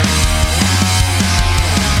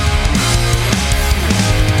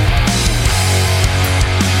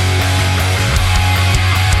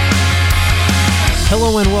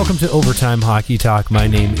Hello and welcome to Overtime Hockey Talk. My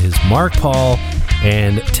name is Mark Paul,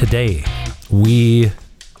 and today we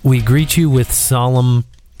greet you with somber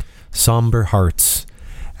hearts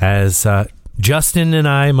as Justin and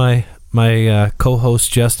I, my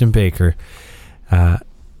co-host Justin Baker,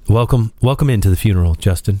 welcome into the funeral.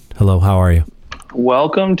 Justin, hello, how are you?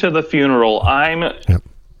 Welcome to the funeral. I'm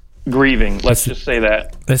grieving. Let's just say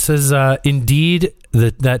that. This is indeed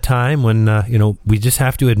that time when we just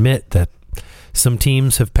have to admit that some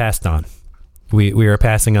teams have passed on. We are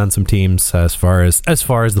passing on some teams as far as the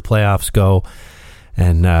playoffs go,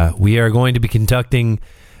 and we are going to be conducting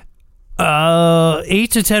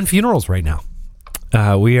 8 to 10 funerals right now.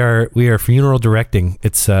 We are funeral directing.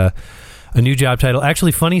 It's a new job title.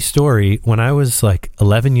 Actually, funny story. When I was like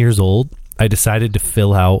 11 years old, I decided to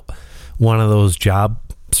fill out one of those job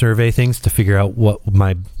survey things to figure out what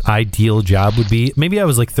my ideal job would be. Maybe I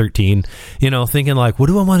was like 13, thinking like, what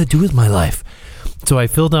do I want to do with my life? So I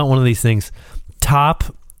filled out one of these things. Top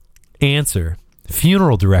answer,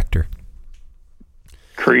 funeral director.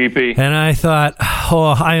 Creepy. And I thought,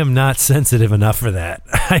 I am not sensitive enough for that.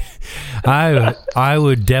 I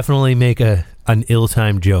would definitely make an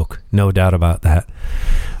ill-timed joke, no doubt about that.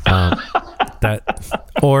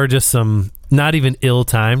 Or just some, not even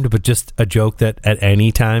ill-timed, but just a joke that at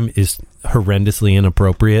any time is horrendously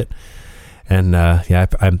inappropriate. And I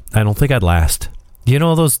don't think I'd last.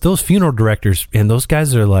 Those funeral directors, and those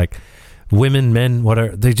guys are like women, men,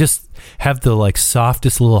 whatever. They just have the like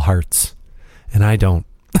softest little hearts, and I don't.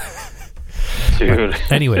 Dude.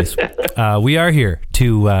 But anyways, we are here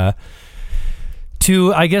to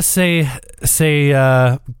I guess say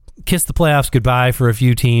kiss the playoffs goodbye for a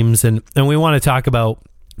few teams, and we want to talk about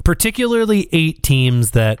particularly 8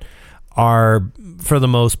 teams that are, for the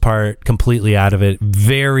most part, completely out of it.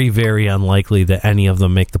 Very, very unlikely that any of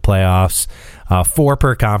them make the playoffs. 4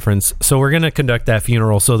 per conference. So we're going to conduct that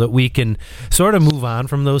funeral so that we can sort of move on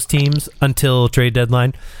from those teams until trade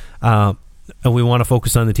deadline. And we want to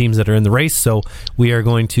focus on the teams that are in the race. So we are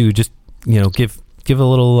going to just, give a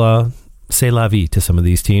little c'est la vie to some of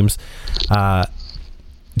these teams.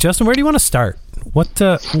 Justin, where do you want to start?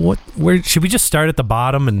 Where should we just start at the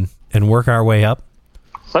bottom and work our way up?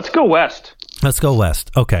 Let's go west. Let's go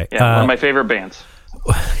west. Okay. Yeah, one of my favorite bands.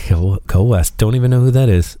 Go west. Don't even know who that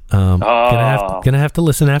is. Gonna have to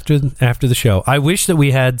listen after the show. I wish that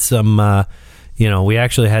we had some. We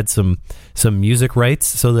actually had some music rights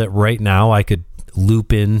so that right now I could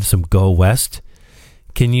loop in some Go West.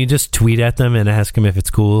 Can you just tweet at them and ask them if it's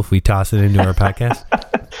cool if we toss it into our podcast?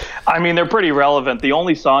 I mean, they're pretty relevant. The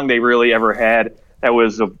only song they really ever had that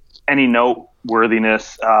was of any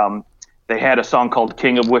noteworthiness, they had a song called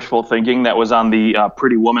King of Wishful Thinking that was on the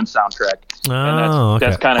Pretty Woman soundtrack. Oh, okay.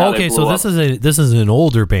 That's kind of okay. So this is an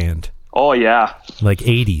older band. Oh yeah, like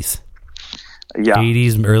 80s. Yeah,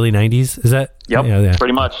 80s, early 90s. Is that? Yep, yeah.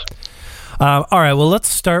 Pretty much. All right. Well, let's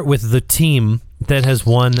start with the team that has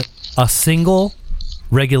won a single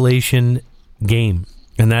regulation game,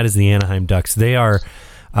 and that is the Anaheim Ducks. They are.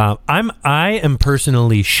 I am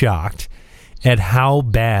personally shocked at how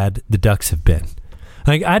bad the Ducks have been.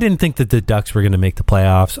 Like, I didn't think that the Ducks were going to make the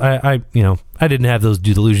playoffs. I didn't have those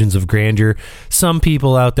delusions of grandeur. Some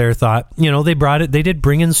people out there thought, they did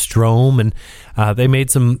bring in Strome, and they made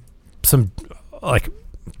some like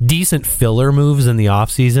decent filler moves in the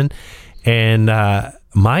offseason. And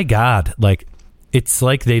my God, like, it's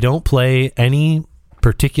like they don't play any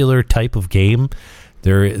particular type of game.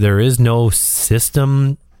 There is no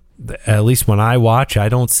system. At least when I watch, I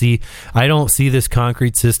don't see this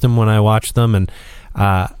concrete system when I watch them, and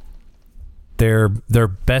their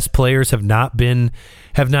best players have not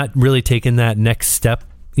really taken that next step.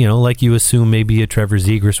 Like you assume maybe a Trevor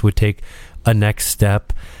Zegras would take a next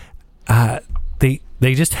step. They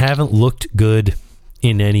just haven't looked good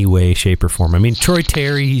in any way, shape, or form. I mean, Troy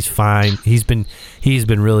Terry, he's fine. He's been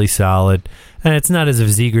really solid. And it's not as if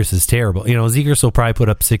Zegras is terrible. Zegras will probably put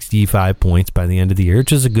up 65 points by the end of the year,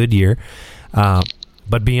 which is a good year.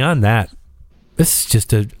 But beyond that, this is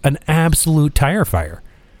just an absolute tire fire.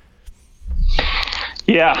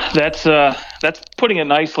 Yeah, that's putting it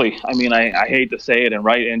nicely. I mean, I hate to say it,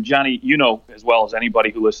 and Johnny, as well as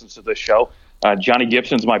anybody who listens to this show, Johnny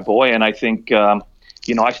Gibson's my boy, and I think, I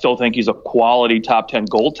still think he's a quality top 10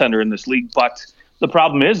 goaltender in this league. But the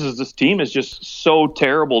problem is this team is just so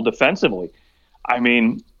terrible defensively. I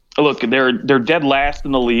mean, look, they're dead last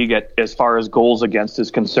in the league as far as goals against is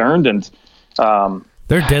concerned, and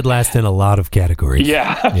they're dead last in a lot of categories.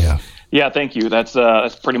 Yeah. Thank you. That's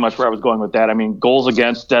pretty much where I was going with that. I mean, goals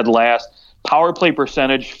against, dead last. Power play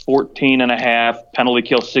percentage 14.5, penalty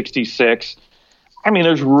kill 66. I mean,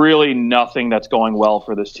 there's really nothing that's going well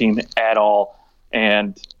for this team at all.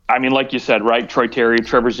 And I mean, like you said, right? Troy Terry,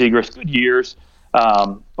 Trevor Zegras, good years.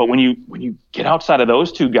 But when you get outside of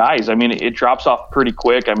those two guys, I mean, it drops off pretty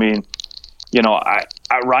quick. I mean,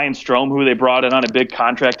 Ryan Strome, who they brought in on a big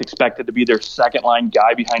contract, expected to be their second line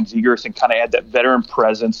guy behind Zegras and kind of add that veteran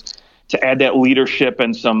presence, to add that leadership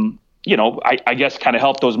and some, I guess kind of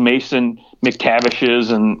help those Mason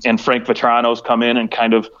McTavishes and Frank Vetranos come in and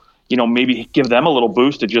kind of, maybe give them a little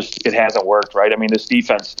boost. It hasn't worked, right? I mean, this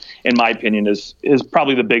defense, in my opinion, is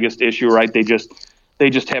probably the biggest issue, right? They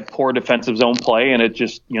just have poor defensive zone play, and it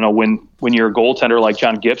just, when you're a goaltender like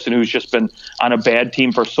John Gibson, who's just been on a bad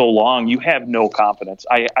team for so long, you have no confidence.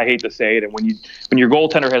 I hate to say it, and when your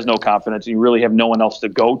goaltender has no confidence, and you really have no one else to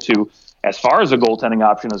go to as far as a goaltending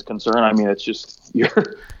option is concerned, I mean, it's just you're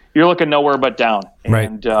looking nowhere but down. Right.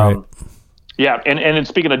 And right. Yeah, and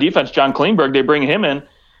speaking of defense, John Klingberg, they bring him in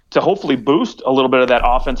to hopefully boost a little bit of that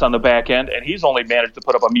offense on the back end, and he's only managed to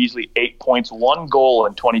put up a measly 8 points, 1 goal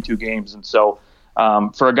in 22 games, and so.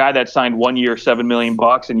 For a guy that signed 1 year, $7 million,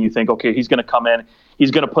 and you think, okay, he's going to come in,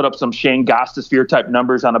 he's going to put up some Shane Gostisbehere type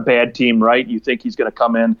numbers on a bad team, right? You think he's going to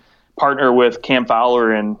come in, partner with Cam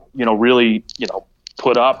Fowler, and really,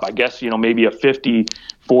 put up, I guess, maybe a 50,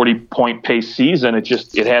 40 point pace season.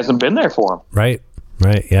 It hasn't been there for him. Right.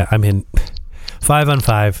 Yeah. I mean,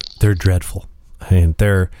 5-on-5, they're dreadful. I mean,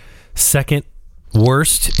 they're second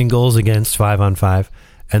worst in goals against 5-on-5,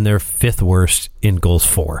 and they're fifth worst in goals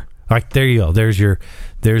for. Like, there you go. There's your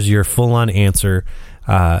full-on answer.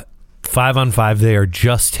 5-on-5, they are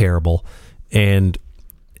just terrible. And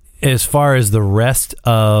as far as the rest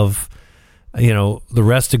of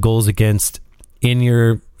goals against in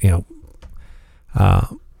your, the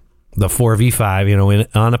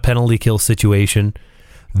 4v5, on a penalty kill situation,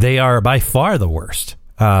 they are by far the worst.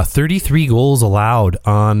 33 goals allowed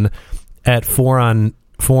at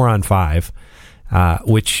 4-on-5.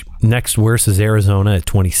 Which next worst is Arizona at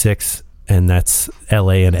 26, and that's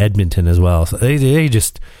LA and Edmonton as well. So they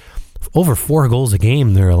just over 4 goals a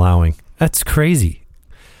game they're allowing. That's crazy.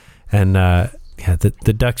 And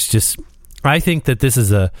the Ducks just, I think that this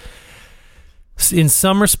is in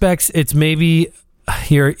some respects, it's maybe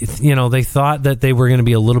here, they thought that they were going to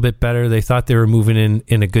be a little bit better. They thought they were moving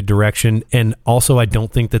in a good direction. And also, I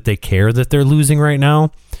don't think that they care that they're losing right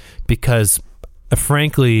now, because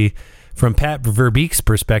frankly, from Pat Verbeek's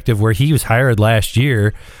perspective, where he was hired last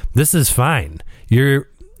year, this is fine. The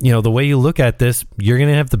way you look at this, you're going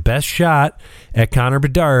to have the best shot at Connor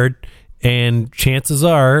Bedard, and chances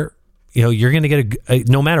are, you're going to get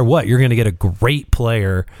no matter what, you're going to get a great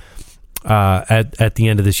player at the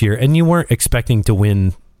end of this year. And you weren't expecting to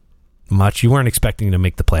win much. You weren't expecting to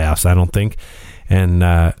make the playoffs, I don't think. And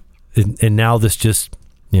now this just,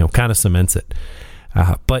 kind of cements it.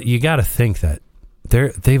 But you got to think that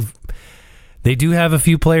they do have a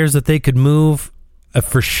few players that they could move.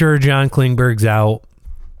 For sure, John Klingberg's out.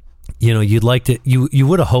 You'd like to. You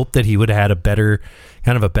would have hoped that he would have had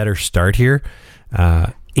a better start here.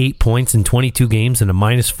 8 points in 22 games and a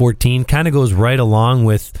 -14 kind of goes right along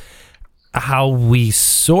with how we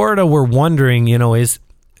sort of were wondering.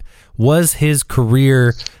 Was his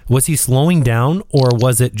career, was he slowing down, or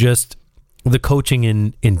was it just the coaching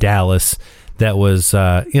in Dallas that was,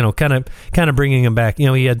 kind of bringing him back?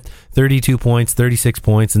 He had 32 points, 36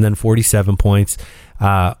 points, and then 47 points,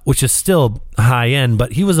 which is still high end.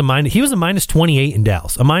 But he was a -28 in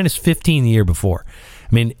Dallas, a -15 the year before.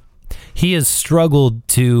 I mean, he has struggled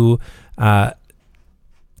to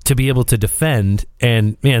be able to defend,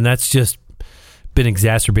 and man, that's just been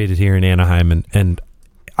exacerbated here in Anaheim. And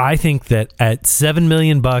I think that at $7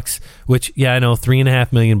 million, which I know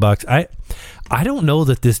 $3.5 million, I don't know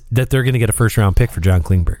that they're going to get a first round pick for John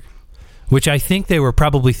Klingberg, which I think they were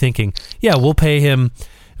probably thinking, we'll pay him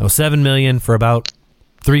 $7 million for about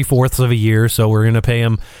 3/4 of a year, so we're going to pay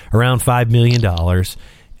him around $5 million,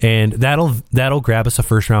 and that'll grab us a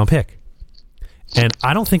first round pick. And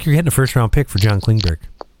I don't think you're getting a first round pick for John Klingberg.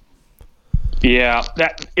 Yeah,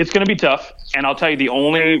 it's going to be tough, and I'll tell you the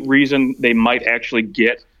only reason they might actually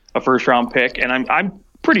get a first round pick, and I'm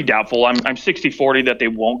pretty doubtful. I'm 60-40 that they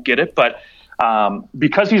won't get it, but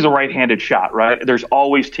because he's a right-handed shot, right? There's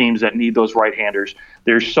always teams that need those right-handers.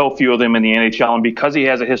 There's so few of them in the NHL, and because he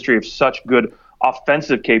has a history of such good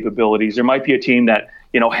offensive capabilities, there might be a team that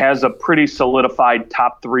has a pretty solidified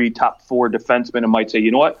top 3, top 4 defenseman and might say,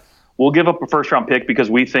 you know what, we'll give up a first round pick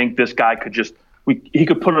because we think this guy could he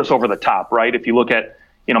could put us over the top, right? If you look at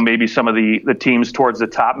maybe some of the teams towards the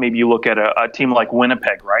top, maybe you look at a team like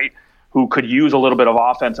Winnipeg, right, who could use a little bit of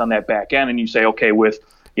offense on that back end, and you say, okay, with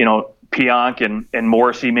Pionk and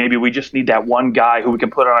Morrissey, maybe we just need that one guy who we can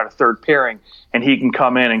put on our third pairing, and he can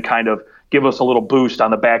come in and kind of give us a little boost on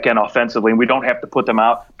the back end offensively, and we don't have to put them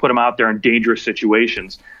out there in dangerous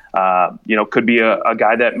situations. Could be a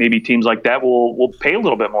guy that maybe teams like that will pay a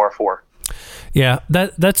little bit more for. Yeah,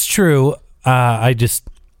 that's true. If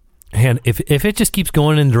it just keeps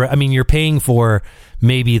going you're paying for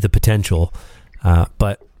maybe the potential,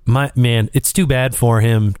 but it's too bad for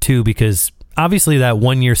him too, because obviously that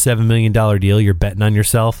 1 year $7 million deal, you're betting on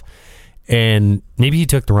yourself, and maybe he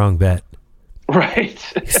took the wrong bet. Right.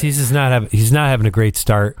 He's not having a great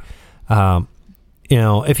start.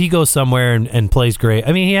 If he goes somewhere and plays great,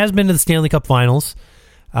 he has been to the Stanley Cup Finals.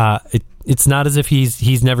 It's not as if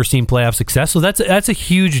he's never seen playoff success. So that's a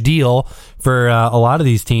huge deal for a lot of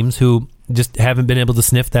these teams who just haven't been able to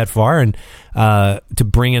sniff that far, and to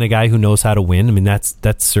bring in a guy who knows how to win.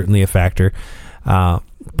 That's certainly a factor.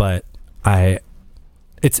 But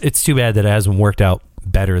it's too bad that it hasn't worked out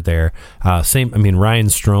better there. Ryan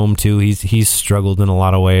Strome too. He's struggled in a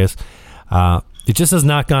lot of ways. It just has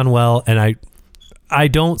not gone well, and I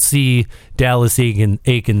don't see Dallas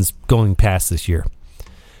Eakins going past this year.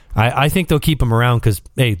 I think they'll keep him around because,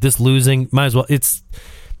 hey, this losing, might as well. It's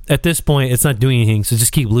at this point, it's not doing anything, so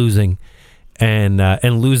just keep losing and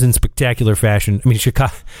lose in spectacular fashion.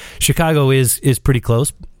 Chicago is pretty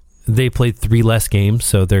close. They played 3 less games,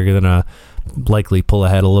 so they're gonna likely pull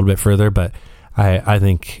ahead a little bit further. But I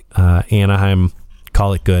think Anaheim,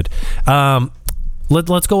 call it good.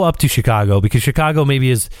 Let's go up to Chicago, because Chicago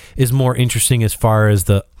maybe is more interesting as far as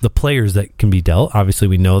the players that can be dealt. Obviously,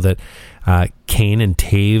 we know that Kane and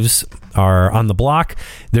Taves are on the block.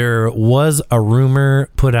 There was a rumor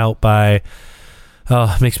put out by,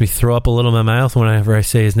 makes me throw up a little in my mouth whenever I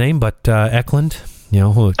say his name, but Eklund,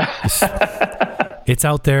 it's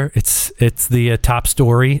out there. It's the top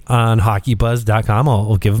story on HockeyBuzz.com.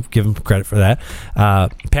 I'll give him credit for that.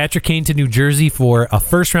 Patrick Kane to New Jersey for a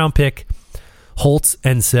first-round pick, Holtz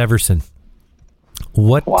and Severson.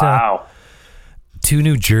 Wow. To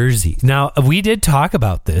New Jersey. Now, we did talk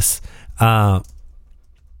about this.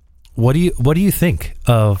 What do you think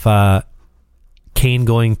of Kane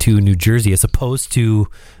going to New Jersey as opposed to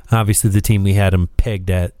obviously the team we had him pegged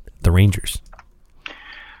at, the Rangers?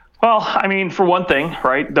 Well, for one thing,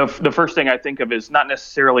 right, the first thing I think of is not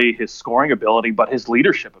necessarily his scoring ability, but his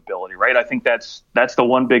leadership ability, right? I think that's the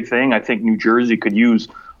one big thing I think New Jersey could use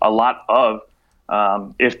a lot of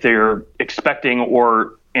if they're expecting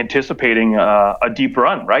or anticipating a deep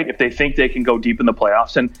run, right? If they think they can go deep in the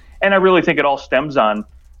playoffs. And I really think it all stems on,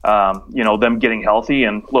 them getting healthy.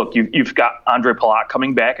 And look, you've got Andre Palat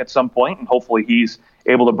coming back at some point, and hopefully he's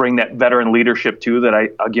able to bring that veteran leadership too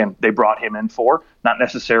that they brought him in for, not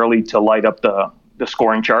necessarily to light up the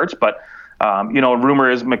scoring charts, but, rumor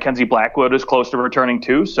is Mackenzie Blackwood is close to returning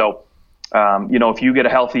too. So, if you get a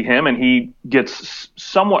healthy him and he gets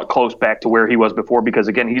somewhat close back to where he was before, because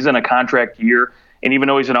again, he's in a contract year, and even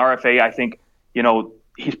though he's an RFA, I think,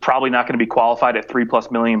 he's probably not going to be qualified at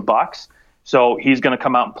 $3+ million. So he's going to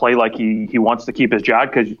come out and play like he wants to keep his job,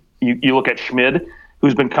 because you look at Schmid,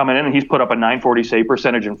 who's been coming in, and he's put up a .940 save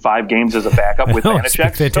percentage in 5 games as a backup with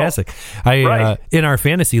Vanacek. Fantastic. So, in our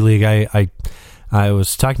fantasy league, I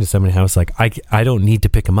was talking to somebody, and I was like, I don't need to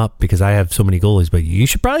pick him up because I have so many goalies, but you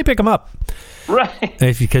should probably pick him up. Right.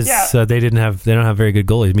 Because they don't have very good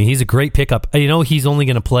goalies. He's a great pickup. He's only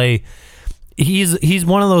going to play. He's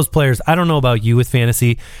one of those players. I don't know about you with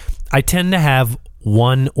fantasy. I tend to have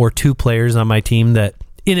 1 or 2 players on my team that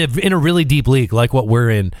in a really deep league like what we're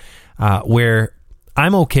in, where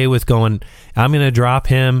I'm okay with going, I'm going to drop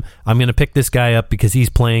him. I'm going to pick this guy up because he's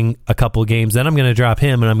playing a couple of games. Then I'm going to drop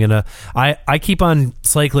him, and I keep on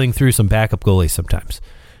cycling through some backup goalies sometimes.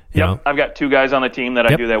 Yep. I've got 2 guys on the team that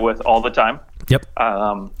I do that with all the time. Yep.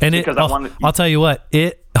 I'll tell you what,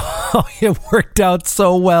 it worked out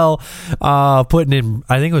so well. Putting in,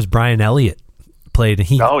 I think it was Brian Elliott played.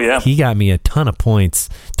 He got me a ton of points,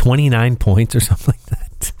 29 points or something like that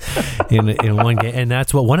in one game, and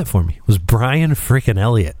that's what won it for me. Was Brian freaking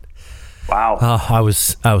Elliott. Wow. I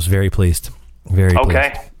was very pleased. Very pleased.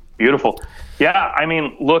 Okay. Beautiful. Yeah,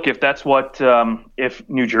 look, if that's what if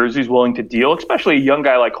New Jersey's willing to deal, especially a young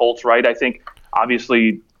guy like Holtz, right? I think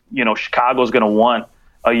obviously, Chicago's going to want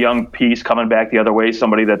a young piece coming back the other way,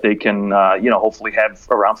 somebody that they can, hopefully have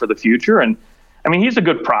around for the future. And he's a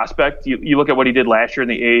good prospect. You look at what he did last year in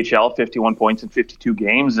the AHL, 51 points in 52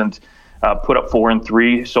 games, and put up 4 and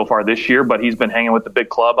 3 so far this year. But he's been hanging with the big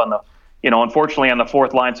club on the, unfortunately on the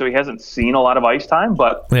 4th line, so he hasn't seen a lot of ice time.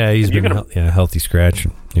 But yeah, he's been a healthy scratch.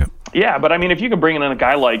 Yeah. Yeah, but if you can bring in a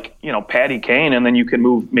guy like Patty Kane, and then you can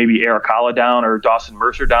move maybe Eric Haula down or Dawson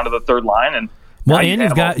Mercer down to the 3rd line, and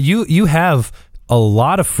you have a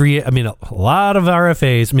lot of a lot of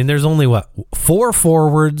RFAs. There's only 4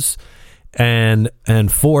 forwards and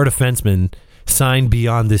 4 defensemen signed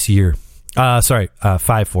beyond this year.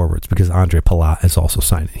 5 forwards, because Andre Palat is also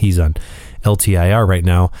signed. He's on LTIR right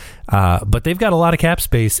now. But they've got a lot of cap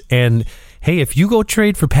space. And, hey, if you go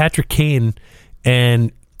trade for Patrick Kane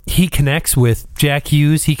and he connects with Jack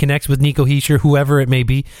Hughes, he connects with Nico Hischier, whoever it may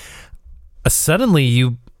be, suddenly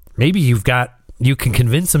you can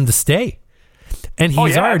convince him to stay. And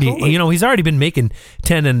he's already been making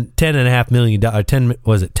 $10.5 million.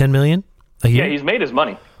 Was it $10 million a year? Yeah, he's made his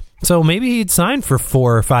money. So maybe he'd sign for $4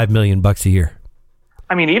 or $5 million a year.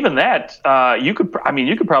 I mean, even that, you could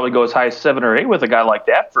probably go as high as 7 or 8 with a guy like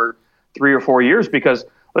that for 3 or 4 years. Because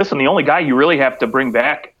listen, the only guy you really have to bring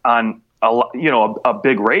back on a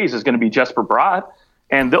big raise is going to be Jesper Bratt,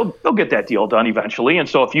 and they'll get that deal done eventually. And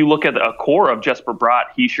so if you look at a core of Jesper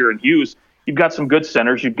Bratt, Hischier, and Hughes, you've got some good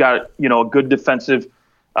centers. You've got a good defensive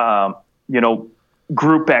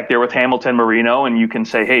group back there with Hamilton, Marino, and you can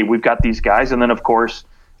say, hey, we've got these guys. And then of course,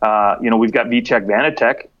 we've got Vitek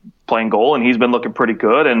Vanitek playing goal, and he's been looking pretty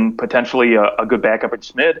good, and potentially a good backup at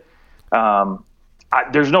Schmid.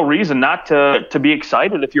 There's no reason not to be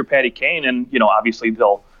excited if you're Patty Kane, and obviously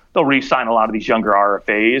they'll re-sign a lot of these younger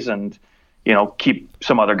RFAs and keep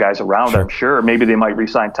some other guys around. Sure. I'm sure maybe they might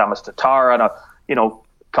re-sign Thomas Tatar on a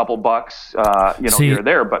couple bucks here or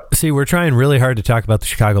there. But see, we're trying really hard to talk about the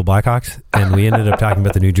Chicago Blackhawks, and we ended up talking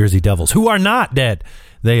about the New Jersey Devils, who are not dead.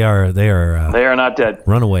 They are not dead.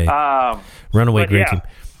 Runaway great team.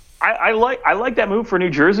 I like that move for New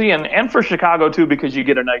Jersey and for Chicago too, because you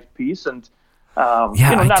get a nice piece, and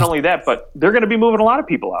not only that, but they're going to be moving a lot of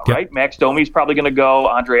people out, right? Max Domi's probably going to go.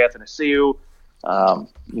 Andre Athanasiou.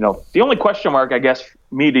 The only question mark, I guess,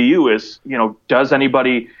 me to you is, does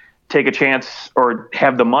anybody take a chance or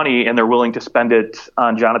have the money and they're willing to spend it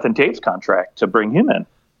on Jonathan Taves' contract to bring him in?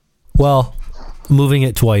 Well, moving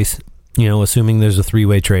it twice. Assuming there's a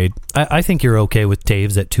 3-way trade, I think you're okay with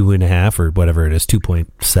Taves at 2.5 or whatever it is,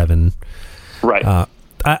 2.7. Right.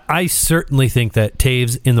 I certainly think that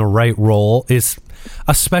Taves in the right role is,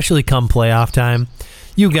 especially come playoff time,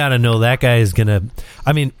 you got to know that guy is going to.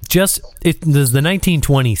 I mean, there's the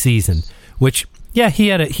 1920 season, which he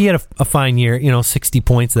had a fine year. 60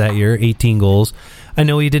 points that year, 18 goals. I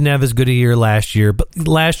know he didn't have as good a year last year, but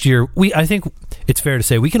last year I think it's fair to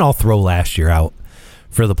say we can all throw last year out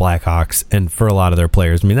for the Blackhawks and for a lot of their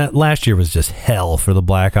players. I mean, that last year was just hell for the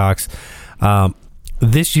Blackhawks.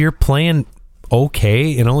 This year playing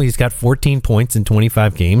okay, he's got 14 points in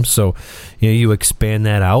 25 games. So, you expand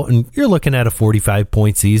that out and you're looking at a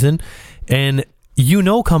 45-point season. And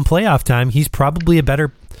come playoff time, he's probably a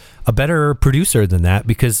better producer than that,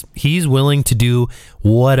 because he's willing to do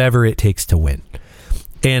whatever it takes to win.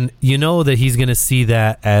 And that he's going to see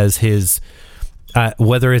that as his,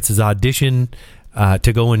 whether it's his audition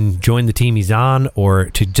to go and join the team he's on or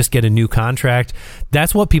to just get a new contract.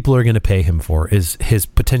 That's what people are going to pay him for, is his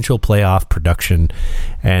potential playoff production.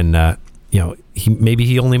 And,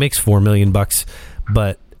 he only makes $4 million,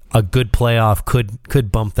 but a good playoff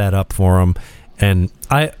could bump that up for him. And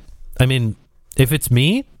I mean, if it's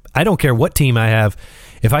me, I don't care what team I have.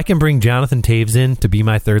 If I can bring Jonathan Taves in to be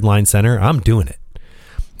my third line center, I'm doing it.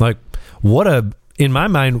 Like, in my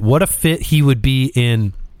mind, what a fit he would be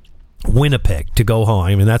in Winnipeg to go home.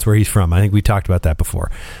 I mean, that's where he's from. I think we talked about that before.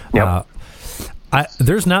 Yep.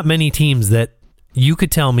 There's not many teams that you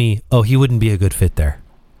could tell me, he wouldn't be a good fit there.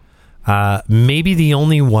 Maybe the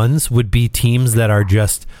only ones would be teams that are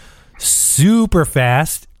just super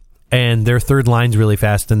fast and their third line's really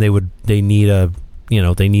fast, and they need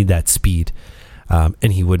that speed,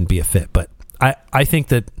 and he wouldn't be a fit. But I think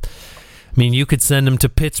that. I mean, you could send him to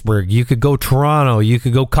Pittsburgh. You could go Toronto. You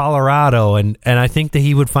could go Colorado, and I think that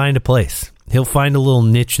he would find a place. He'll find a little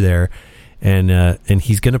niche there, and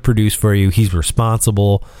he's going to produce for you. He's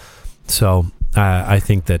responsible, so I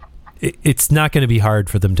think that it's not going to be hard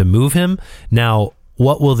for them to move him. Now,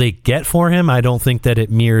 what will they get for him? I don't think that it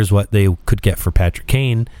mirrors what they could get for Patrick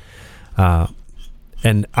Kane,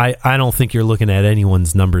 and I don't think you're looking at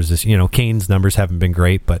anyone's numbers. Kane's numbers haven't been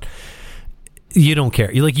great, but. You don't care.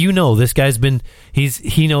 This guy's been,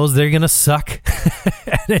 he knows they're going to suck.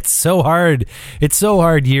 And it's so hard. It's so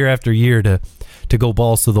hard year after year to go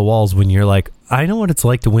balls to the walls when you're like, I know what it's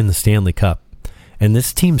like to win the Stanley Cup. And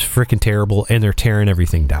this team's freaking terrible and they're tearing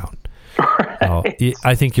everything down. Right.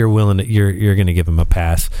 I think you're willing to, you're going to give him a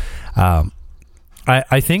pass.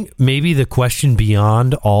 I think maybe the question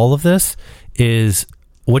beyond all of this is,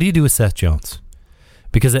 what do you do with Seth Jones?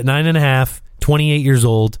 Because at 9.5, 28 years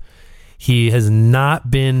old, he has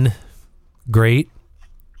not been great.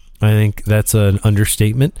 I think that's an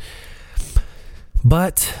understatement.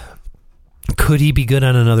 But could he be good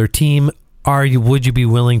on another team? would you be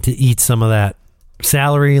willing to eat some of that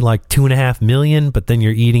salary, like $2.5 million, but then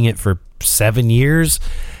you're eating it for 7 years?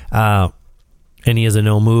 And he has a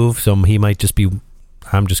no move, so he might just be,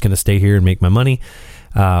 I'm just going to stay here and make my money.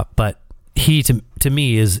 But he, to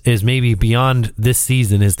me, is maybe beyond this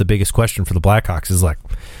season is the biggest question for the Blackhawks is like,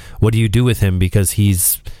 what do you do with him? Because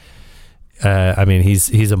he's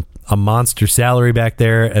a monster salary back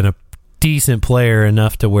there and a decent player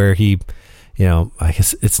enough to where he, I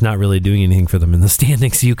guess it's not really doing anything for them in the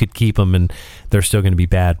standings. You could keep them and they're still going to be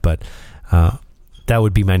bad. But that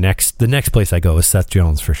would be the next place I go is Seth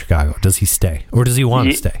Jones for Chicago. Does he stay or does he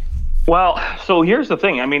want to stay? Well, so here's the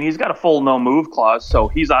thing. I mean, he's got a full no move clause, so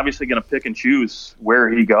he's obviously going to pick and choose where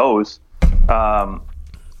he goes.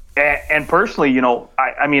 And personally,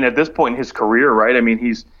 I mean, at this point in his career, right? I mean,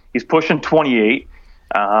 he's pushing 28.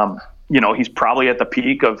 He's probably at the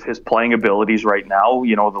peak of his playing abilities right now,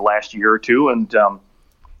 the last year or two. And,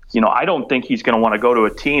 I don't think he's going to want to go to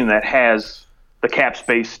a team that has the cap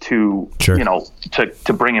space to, sure,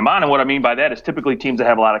 to bring him on. And what I mean by that is typically teams that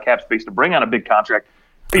have a lot of cap space to bring on a big contract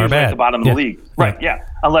are at the bottom of the league. Right, yeah.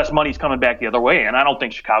 Unless money's coming back the other way. And I don't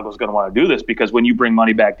think Chicago's going to want to do this because when you bring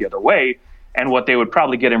money back the other way, and what they would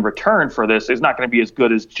probably get in return for this is not going to be as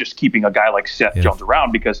good as just keeping a guy like Seth Jones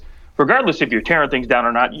around, because regardless if you're tearing things down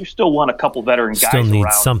or not, you still want a couple veteran guys around. Still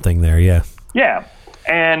need something there, yeah. Yeah.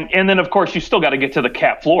 And then, of course, you still got to get to the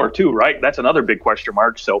cap floor, too, right? That's another big question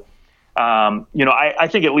mark. So, I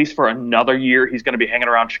think at least for another year he's going to be hanging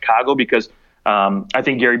around Chicago because I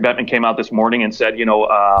think Gary Bettman came out this morning and said,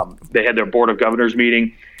 they had their Board of Governors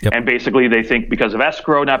meeting, and basically they think because of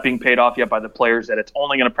escrow not being paid off yet by the players that it's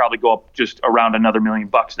only going to probably go up just around another $1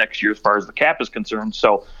 million next year as far as the cap is concerned.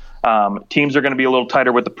 So teams are going to be a little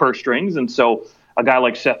tighter with the purse strings, and so a guy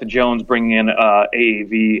like Seth Jones bringing in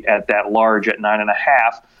AAV at that large at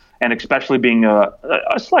 9.5, and especially being a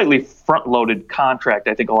slightly front-loaded contract,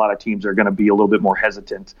 I think a lot of teams are going to be a little bit more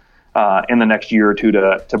hesitant in the next year or two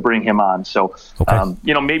to bring him on. So,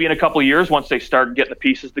 maybe in a couple of years, once they start getting the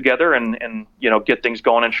pieces together and get things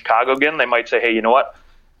going in Chicago again, they might say, hey, you know what?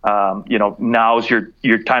 Now's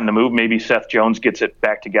your time to move. Maybe Seth Jones gets it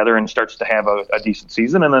back together and starts to have a decent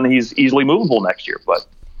season, and then he's easily movable next year. But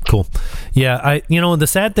cool. Yeah, the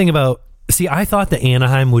sad thing about, I thought the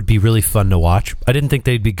Anaheim would be really fun to watch. I didn't think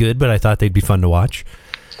they'd be good, but I thought they'd be fun to watch.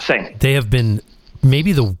 Same. They have been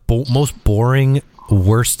maybe the most boring,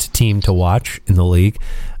 worst team to watch in the league.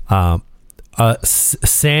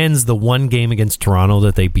 Sans the one game against Toronto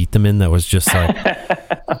that they beat them in, that was just like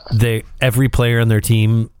every player on their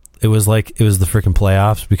team, it was the freaking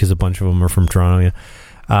playoffs because a bunch of them are from Toronto.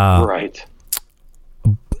 Right.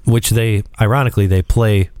 Which they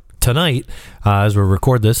play tonight as we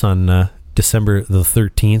record this on December the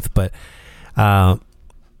 13th. But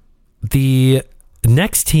the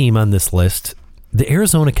next team on this list, the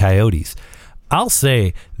Arizona Coyotes, I'll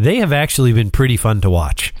say they have actually been pretty fun to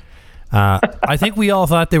watch. I think we all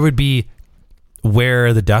thought they would be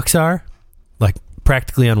where the Ducks are, like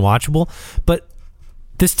practically unwatchable. But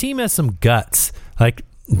this team has some guts. Like,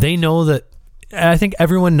 they know that. I think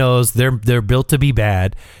everyone knows they're built to be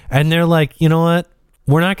bad, and they're like, you know what?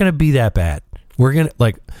 We're not going to be that bad. We're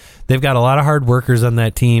gonna they've got a lot of hard workers on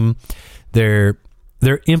that team. They're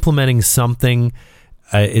implementing something.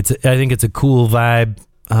 I think it's a cool vibe.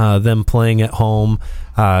 Them playing at home.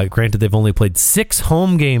 Granted, they've only played 6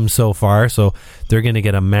 home games so far, so they're going to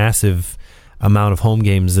get a massive amount of home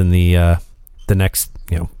games in the next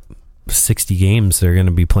 60 games. They're going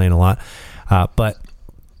to be playing a lot, but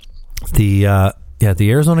the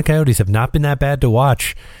Arizona Coyotes have not been that bad to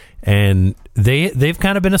watch, and they've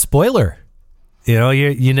kind of been a spoiler.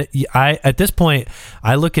 At this point,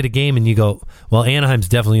 I look at a game and you go, well, Anaheim's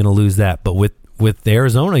definitely going to lose that, but with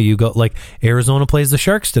Arizona, you go, like, Arizona plays the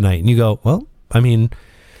Sharks tonight, and you go, well, I mean,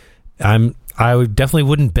 I definitely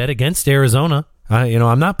wouldn't bet against Arizona.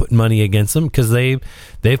 I'm not putting money against them because they've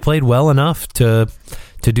played well enough to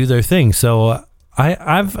do their thing. So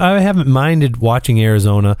I haven't minded watching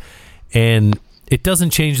Arizona, and it doesn't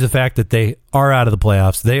change the fact that they are out of the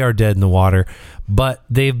playoffs. They are dead in the water, but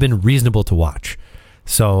they've been reasonable to watch.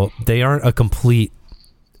 So they aren't a complete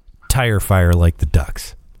tire fire like the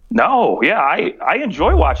Ducks. No, yeah, I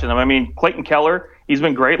enjoy watching them. I mean, Clayton Keller, he's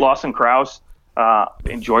been great. Lawson Krause,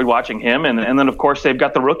 enjoyed watching him. And then, of course, they've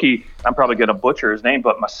got the rookie. I'm probably going to butcher his name,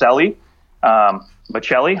 but Maccelli. I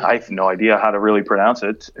have no idea how to really pronounce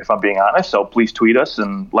it, if I'm being honest. So please tweet us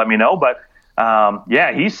and let me know. But,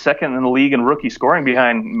 he's second in the league in rookie scoring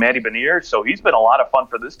behind Matty Benier. So he's been a lot of fun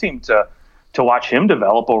for this team to watch him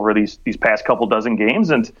develop over these past couple dozen games.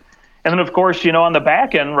 And then, of course, on the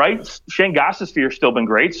back end, right, Shane Gostisbehere's still been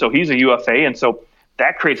great. So he's a UFA. And so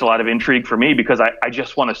that creates a lot of intrigue for me because I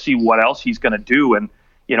just want to see what else he's going to do. And,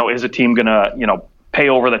 is a team going to, pay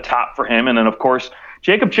over the top for him? And then, of course,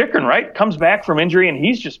 Jacob Chikrin, right, comes back from injury, and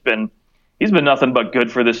he's been nothing but good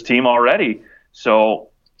for this team already. So,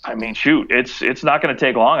 I mean, shoot, it's not going to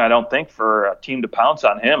take long, I don't think, for a team to pounce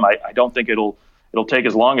on him. I don't think it'll take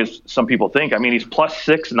as long as some people think. I mean, he's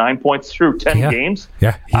 +6, 9 points through 10 games.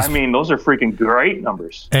 Yeah. I mean, those are freaking great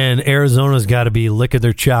numbers. And Arizona's got to be licking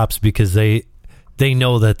their chops because they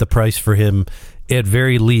know that the price for him, at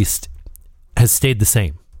very least, has stayed the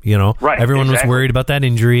same. Right, everyone was worried about that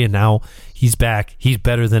injury, and now he's back. He's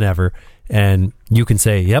better than ever. And you can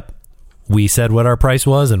say, yep, we said what our price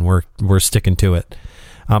was, and we're sticking to it.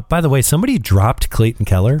 By the way, somebody dropped Clayton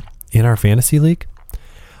Keller in our fantasy league.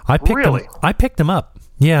 I picked him up.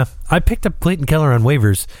 Yeah, I picked up Clayton Keller on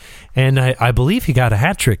waivers, and I believe he got a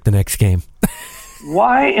hat trick the next game.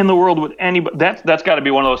 Why in the world would anybody? That's got to be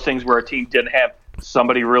one of those things where a team didn't have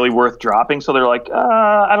somebody really worth dropping, so they're like,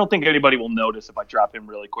 I don't think anybody will notice if I drop him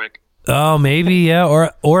really quick. Oh, maybe,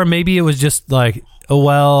 yeah, or maybe it was just like, oh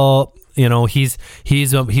well, he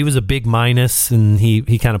was a big minus, and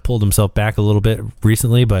he kind of pulled himself back a little bit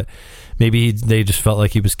recently, but maybe they just felt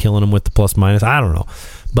like he was killing him with the plus minus. I don't know,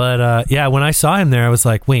 but yeah, when I saw him there, I was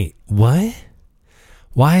like, wait, what?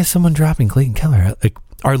 Why is someone dropping Clayton Keller? Like,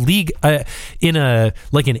 our league, in an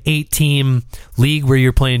 8-team league where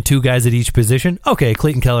you're playing two guys at each position, okay,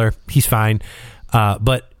 Clayton Keller, he's fine.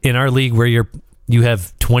 But in our league where you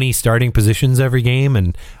have 20 starting positions every game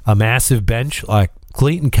and a massive bench, like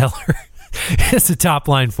Clayton Keller is a top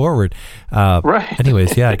line forward. Right.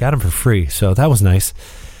 Anyways, yeah, I got him for free, so that was nice.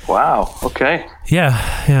 Wow. Okay.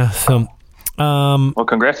 Yeah. So, well,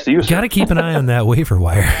 congrats to you, sir. Got to keep an eye on that waiver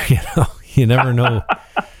wire. You never know.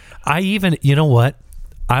 You know what?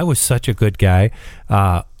 I was such a good guy.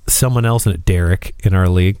 Someone else, Derek, in our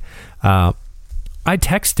league, I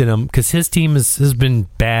texted him because his team has been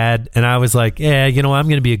bad, and I was like, I'm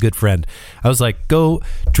going to be a good friend. I was like, go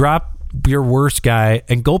drop your worst guy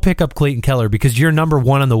and go pick up Clayton Keller because you're number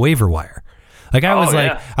one on the waiver wire. Like I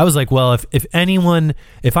was like, well,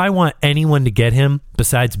 if I want anyone to get him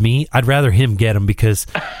besides me, I'd rather him get him because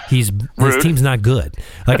his team's not good.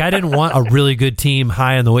 Like I didn't want a really good team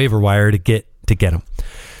high on the waiver wire to get him.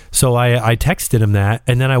 So I texted him that,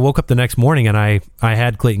 and then I woke up the next morning and I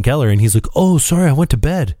had Clayton Keller, and he's like, "Oh, sorry, I went to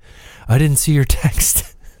bed. I didn't see your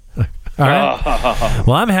text." All right.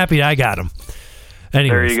 Well, I'm happy I got him.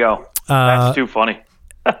 Anyways, there you go. That's too funny.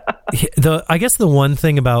 I guess the one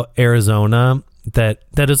thing about Arizona that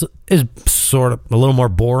is sort of a little more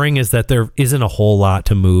boring is that there isn't a whole lot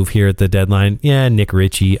to move here at the deadline. Yeah, Nick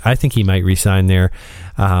Ritchie, I think he might resign there.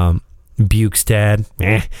 Bukestad,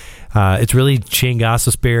 it's really Shane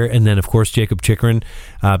Gostisbehere, and then of course Jacob Chikrin.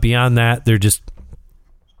 Beyond that,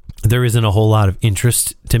 there isn't a whole lot of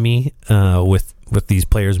interest to me with these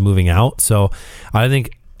players moving out. So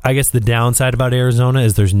I guess the downside about Arizona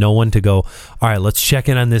is there's no one to go, all right, let's check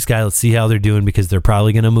in on this guy, let's see how they're doing, because they're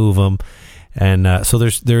probably going to move him, and so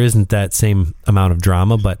there isn't that same amount of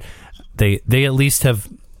drama, but they at least have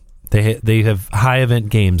high event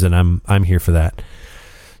games, and I'm here for that.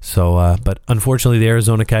 So, but unfortunately, the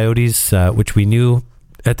Arizona Coyotes, which we knew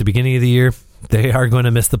at the beginning of the year, they are going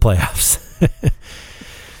to miss the playoffs.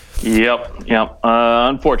 Yep.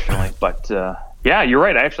 Unfortunately, but yeah, you're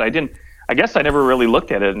right. I guess I never really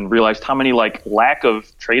looked at it and realized how many lack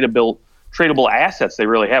of tradable assets they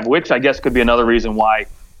really have, which I guess could be another reason why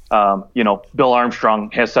Bill Armstrong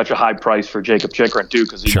has such a high price for Jacob Chikrin too,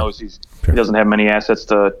 because he knows he doesn't have many assets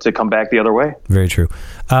to come back the other way. Very true.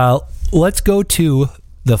 Let's go to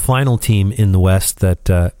the final team in the West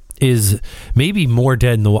that is maybe even more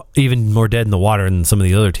dead in the water than some of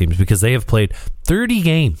the other teams, because they have played 30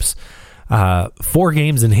 games, 4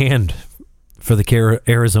 games in hand for the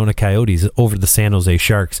Arizona Coyotes over the San Jose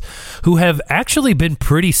Sharks, who have actually been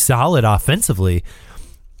pretty solid offensively.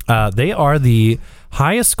 They are the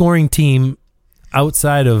highest scoring team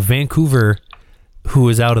outside of Vancouver, who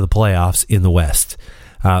is out of the playoffs in the West.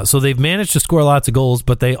 So they've managed to score lots of goals,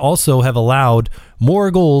 but they also have allowed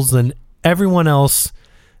more goals than everyone else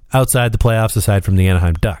outside the playoffs, aside from the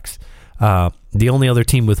Anaheim Ducks. The only other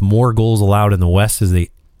team with more goals allowed in the West is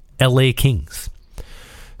the LA Kings.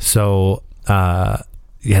 So, the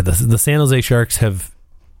San Jose Sharks have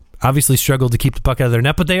obviously struggled to keep the puck out of their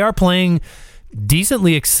net, but they are playing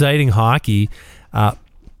decently exciting hockey. But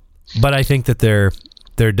I think that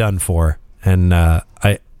they're done for, and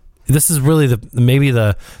this is really maybe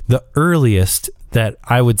the earliest that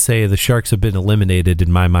I would say the Sharks have been eliminated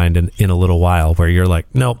in my mind in a little while, where you're like,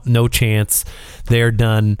 nope, no chance. They're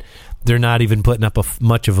done. They're not even putting up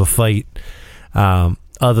much of a fight.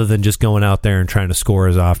 other than just going out there and trying to score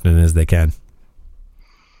as often as they can.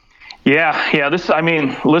 Yeah.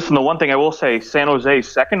 Listen, the one thing I will say, San Jose,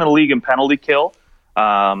 second in the league in penalty kill.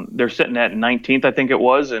 They're sitting at 19th, I think it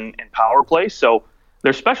was, in power play. So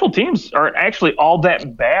their special teams aren't actually all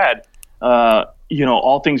that bad,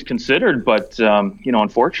 all things considered. But,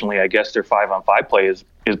 unfortunately, I guess their 5-on-5 play has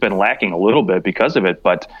been lacking a little bit because of it.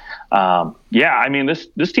 But,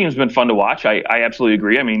 this team's been fun to watch. I absolutely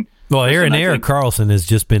agree. I mean, well, Erik Karlsson has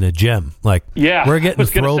just been a gem. Like, we're getting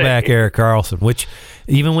throwback Erik Karlsson, which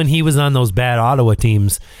even when he was on those bad Ottawa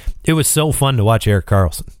teams, it was so fun to watch Erik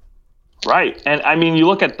Karlsson. Right. And I mean, you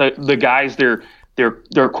look at the guys, their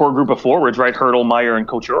core group of forwards, right? Hurdle, Meyer, and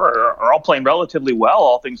Couture are all playing relatively well,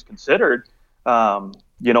 all things considered.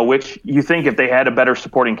 Which you think if they had a better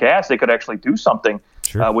supporting cast, they could actually do something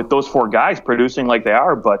with those four guys producing like they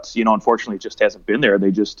are. But, unfortunately, it just hasn't been there.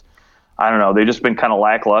 They just, I don't know, they've just been kind of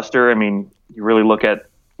lackluster. I mean, you really look at,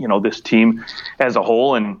 this team as a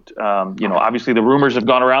whole. And, obviously the rumors have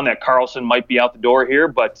gone around that Karlsson might be out the door here.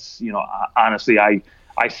 But, honestly, I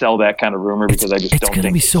sell that kind of rumor because I just don't think it's going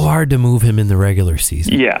to be so hard to move him in the regular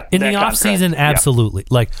season. Yeah. In the offseason, absolutely.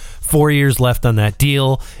 Yeah. Like 4 years left on that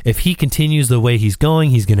deal. If he continues the way he's going,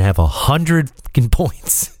 he's going to have 100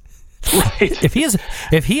 points. Right.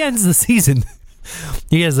 If he ends the season,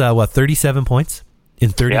 he has 37 points in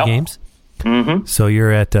 30 games. Mm-hmm. So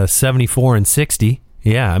you're at 74 and 60.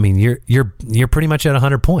 Yeah, I mean you're pretty much at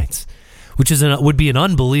 100 points, which would be an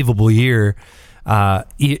unbelievable year,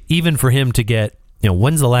 even for him to get.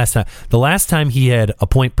 When's the last time? The last time he had a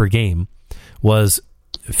point per game was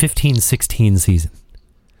 15-16 season.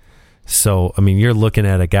 So, I mean, you're looking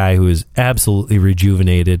at a guy who is absolutely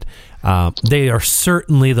rejuvenated. They are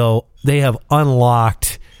certainly, though, they have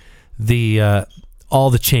unlocked all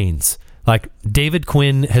the chains. Like, David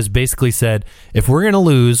Quinn has basically said, if we're going to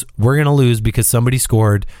lose because somebody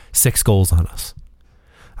scored 6 goals on us.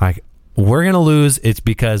 Like, we're going to lose, it's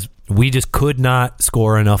because we just could not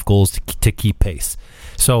score enough goals to keep pace.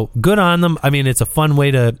 So good on them. I mean, it's a fun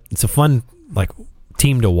like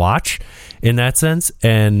team to watch in that sense.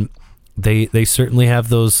 And they certainly have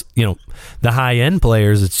those, the high end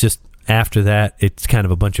players. It's just after that, it's kind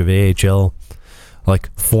of a bunch of AHL,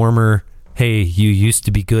 like former, hey, you used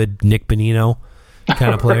to be good, Nick Bonino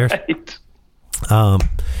kind of players. Right.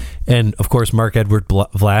 And of course, Mark-Edward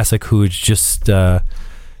Vlasic, who is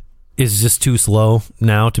just too slow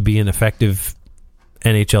now to be an effective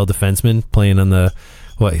NHL defenseman, playing on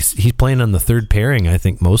he's playing on the third pairing, I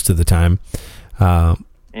think, most of the time.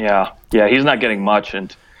 Yeah, he's not getting much.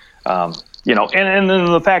 And, and then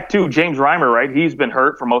the fact, too, James Reimer, right, he's been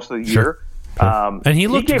hurt for most of the year. And he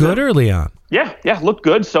looked good early on. Yeah, looked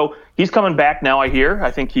good. So he's coming back now, I hear.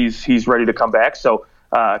 I think he's ready to come back. So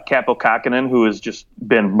Kaapo Kähkönen, who has just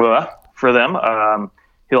been for them,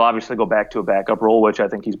 he'll obviously go back to a backup role, which I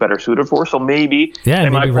think he's better suited for. So maybe they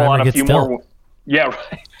might pull out a few more. Yeah,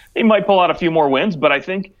 right. They might pull out a few more wins, but I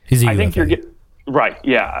think you're right.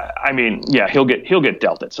 Yeah, I mean, he'll get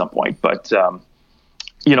dealt at some point, but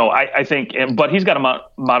I think, but he's got a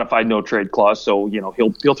modified no trade clause, so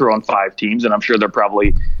he'll throw on 5 teams, and I'm sure they're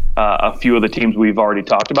probably a few of the teams we've already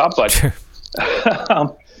talked about. But sure.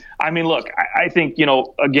 I mean, look, I think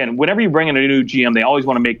again, whenever you bring in a new GM, they always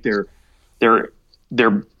want to make their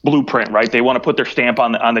blueprint, right? They want to put their stamp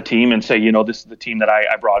on the team and say, this is the team that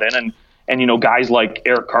I brought in. And guys like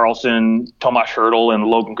Erik Karlsson, Tomas Hertl, and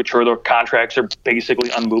Logan Couture, their contracts are basically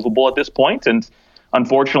unmovable at this point. And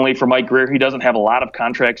unfortunately for Mike Grier, he doesn't have a lot of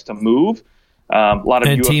contracts to move. A lot of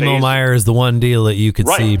and UFAs. Timo Meier is the one deal that you could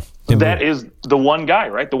see. That is the one guy,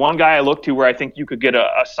 right? The one guy I look to where I think you could get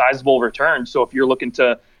a sizable return. So if you're looking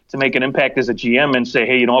to make an impact as a GM and say,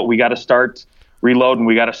 hey, you know what, we got to start reloading,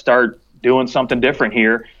 we got to start doing something different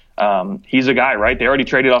here. He's a guy, right? They already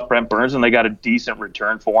traded off Brent Burns, and they got a decent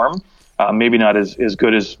return for him. Maybe not as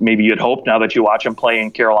good as maybe you'd hope now that you watch him play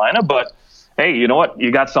in Carolina. But, hey, you know what?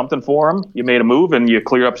 You got something for him. You made a move, and you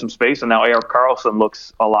clear up some space. And now Erik Karlsson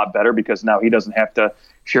looks a lot better because now he doesn't have to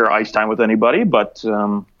share ice time with anybody. But,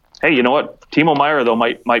 hey, you know what? Timo Meier, though,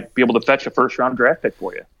 might be able to fetch a first-round draft pick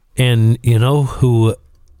for you. And where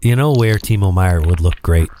Timo Meier would look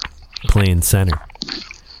great playing center?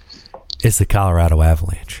 Is the Colorado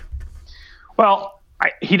Avalanche. Well,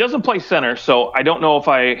 he doesn't play center, so I don't know if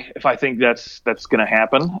I think that's going to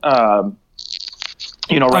happen. Right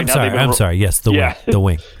now I'm sorry. Yes, the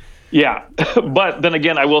wing. Yeah, but then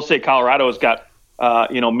again, I will say Colorado has got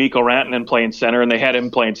Mikko Rantanen playing center, and they had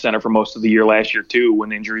him playing center for most of the year last year too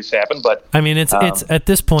when injuries happened. But I mean, it's at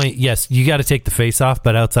this point, yes, you got to take the face off,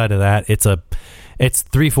 but outside of that, it's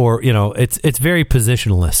 3-4. It's very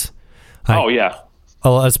positionless. Oh yeah.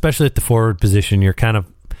 especially at the forward position, you're kind of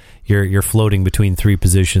you're floating between three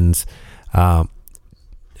positions. I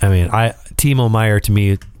mean, Timo Meier to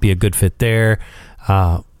me would be a good fit there.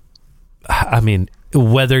 I mean,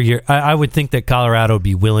 whether I would think that Colorado would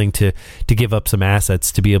be willing to give up some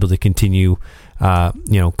assets to be able to continue,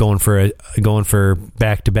 going for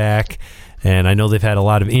back to back. And I know they've had a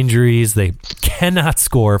lot of injuries. They cannot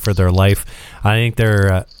score for their life. I think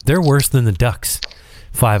they're worse than the Ducks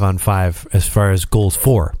 5-on-5 as far as goals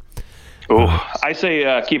for. I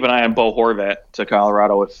say keep an eye on Bo Horvat to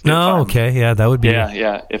Colorado. That would be.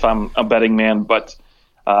 Yeah. If I'm a betting man, but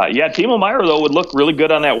Timo Meier though would look really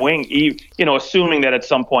good on that wing. Assuming that at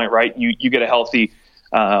some point, right, you get a healthy,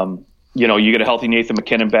 Nathan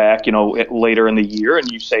MacKinnon back, later in the year, and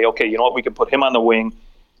you say, okay, you know what, we can put him on the wing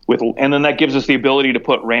and then that gives us the ability to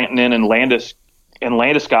put Rantanen and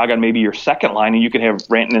Landeskog on maybe your second line, and you can have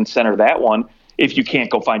Rantanen center that one if you can't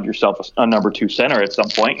go find yourself a number two center at some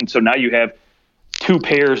point. And so now you have two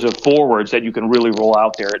pairs of forwards that you can really roll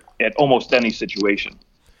out there at almost any situation.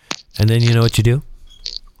 And then you know what you do?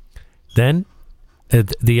 Then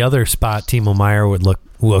the other spot Timo Meier would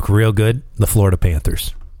look real good, the Florida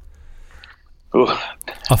Panthers.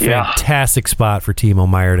 A fantastic spot for Timo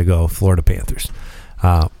Meier to go, Florida Panthers.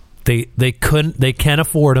 They can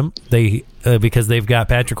afford him. Because they've got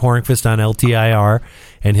Patrick Hornqvist on LTIR,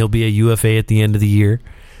 and he'll be a UFA at the end of the year.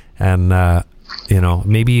 And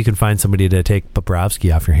maybe you can find somebody to take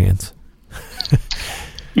Bobrovsky off your hands.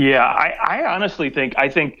 I honestly think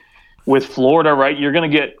with Florida, right, you're going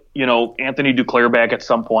to get Anthony Duclair back at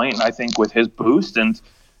some point, and I think with his boost and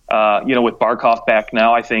with Barkov back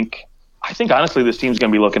now, I think honestly this team's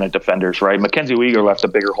going to be looking at defenders, right? Mackenzie Weegar left a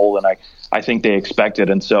bigger hole than I think they expected,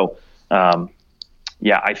 and so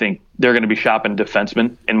I think they're going to be shopping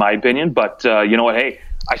defensemen in my opinion. But you know what? Hey,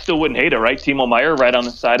 I still wouldn't hate it, right? Timo Meier right on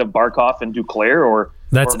the side of Barkov and Duclair,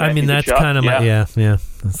 that's kind of my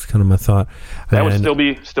that's kind of my thought. That would still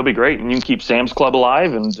be great, and you can keep Sam's Club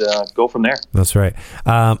alive and go from there. That's right.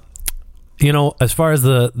 As far as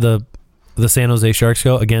the San Jose Sharks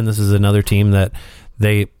go, again, this is another team that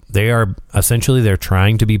they are essentially they're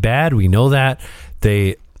trying to be bad. We know that.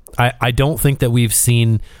 I don't think that we've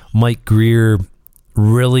seen Mike Grier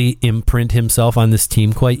really imprint himself on this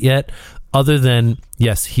team quite yet, other than,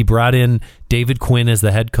 yes, he brought in David Quinn as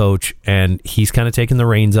the head coach, and he's kind of taken the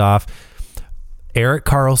reins off. Erik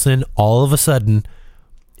Karlsson, all of a sudden,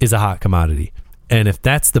 is a hot commodity. And if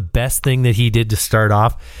that's the best thing that he did to start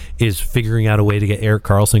off is figuring out a way to get Erik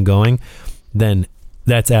Karlsson going, then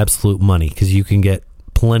that's absolute money, because you can get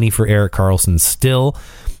plenty for Erik Karlsson still,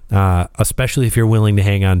 especially if you're willing to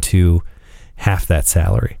hang on to half that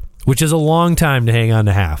salary, which is a long time to hang on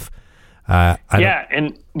to half.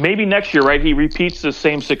 And maybe next year, right, he repeats the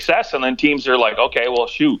same success, and then teams are like, okay, well,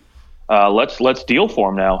 shoot, let's deal for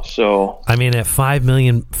him now. So I mean, at $5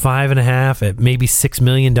 million, $5.5 at maybe $6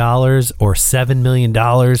 million or $7 million,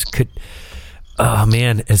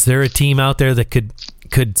 is there a team out there that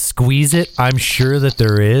could squeeze it? I'm sure that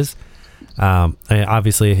there is.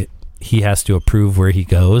 Obviously, he has to approve where he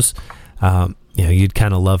goes. You'd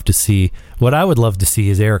kind of love to see. What I would love to see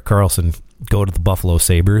is Erik Karlsson go to the Buffalo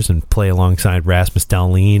Sabres and play alongside Rasmus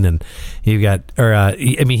Dahlin, and he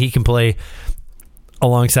can play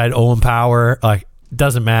alongside Owen Power.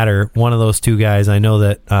 Doesn't matter, one of those two guys. I know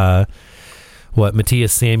that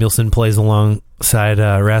Mattias Samuelsson plays alongside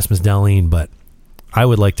Rasmus Dahlin, but I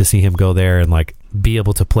would like to see him go there and be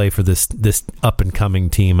able to play for this up and coming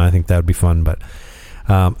team. I think that would be fun. But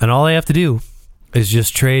and all I have to do is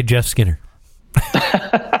just trade Jeff Skinner.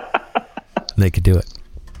 They could do it.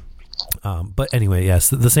 But anyway, yes,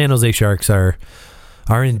 the San Jose Sharks are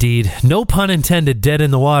indeed, no pun intended, dead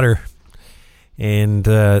in the water. And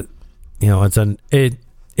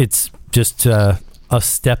it's just a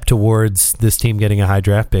step towards this team getting a high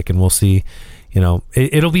draft pick, and we'll see.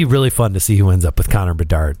 It'll be really fun to see who ends up with Connor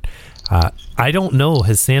Bedard. I don't know.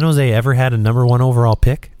 Has San Jose ever had a number 1 overall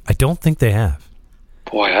pick? I don't think they have.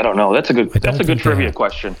 Boy, I don't know. That's a good trivia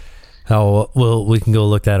question. Oh, well, we can go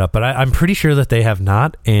look that up. But I'm pretty sure that they have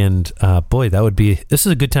not. And this is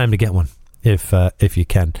a good time to get one if you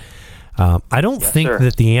can. I don't think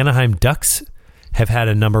that the Anaheim Ducks have had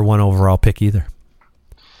a number 1 overall pick either.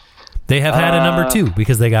 They have had a number 2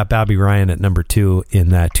 because they got Bobby Ryan at number 2 in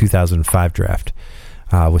that 2005 draft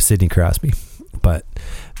with Sidney Crosby. But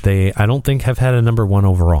I don't think have had a number 1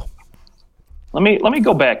 overall. Let me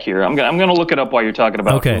go back here. I'm gonna look it up while you're talking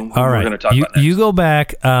about. Okay, who all right. We're gonna talk about next. You go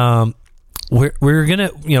back. We're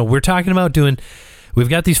gonna we're talking about doing. We've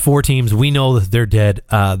got these 4 teams. We know that they're dead.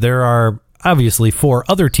 There are obviously 4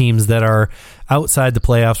 other teams that are outside the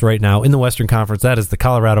playoffs right now in the Western Conference. That is the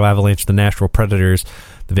Colorado Avalanche, the Nashville Predators,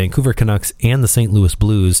 the Vancouver Canucks, and the St. Louis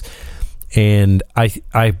Blues. And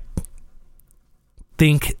I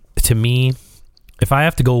think, to me, if I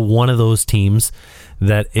have to go one of those teams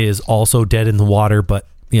that is also dead in the water, but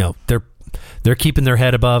they're keeping their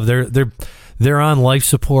head above, they're on life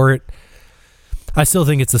support, I still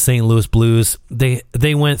think it's the St. Louis Blues.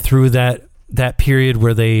 They went through that period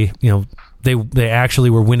where they actually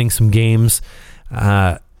were winning some games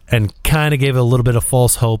and kind of gave it a little bit of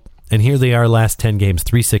false hope. And here they are, last 10 games,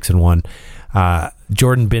 3-6-1.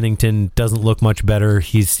 Jordan Binnington doesn't look much better.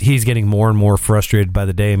 He's getting more and more frustrated by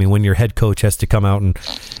the day. I mean, when your head coach has to come out and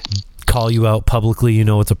call you out publicly,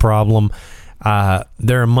 it's a problem.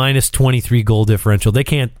 They're a minus 23 goal differential. They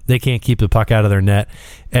can't keep the puck out of their net,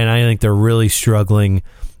 and I think they're really struggling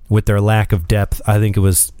with their lack of depth. I think it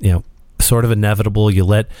was sort of inevitable. You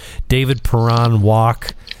let David Perron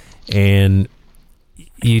walk, and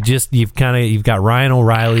you've got Ryan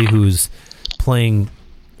O'Reilly, who's playing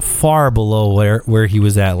far below where he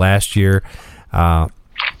was at last year, and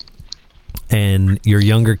your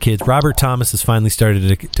younger kids. Robert Thomas has finally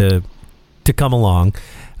started to come along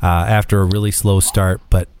after a really slow start,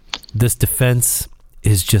 but this defense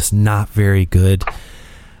is just not very good.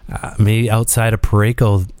 Maybe outside of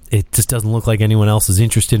Parayko, it just doesn't look like anyone else is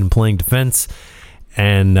interested in playing defense.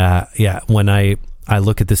 And when I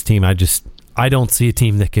look at this team, I don't see a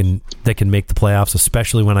team that can make the playoffs,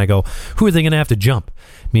 especially when I go, who are they going to have to jump?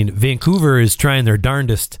 I mean, Vancouver is trying their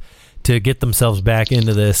darndest to get themselves back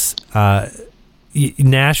into this.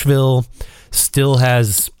 Nashville still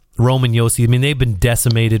has Roman Josi. I mean, they've been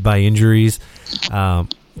decimated by injuries. Of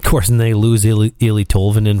course, and they lose Eli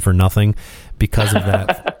Tolvanen for nothing because of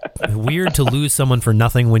that. Weird to lose someone for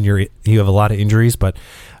nothing when you have a lot of injuries, but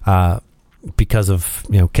because of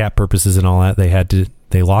cap purposes and all that,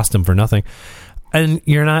 they lost him for nothing. And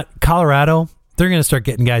you're not Colorado. They're going to start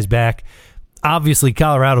getting guys back. Obviously,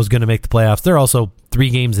 Colorado's going to make the playoffs. They're also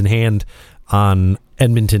 3 games in hand on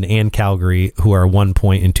Edmonton and Calgary, who are 1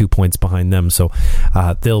 point and 2 points behind them. So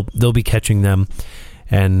they'll be catching them.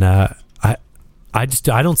 And I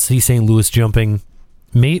don't see St. Louis jumping.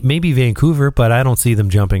 Maybe Vancouver, but I don't see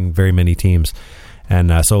them jumping very many teams.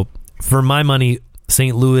 And so for my money,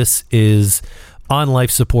 St. Louis is on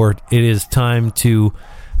life support. It is time to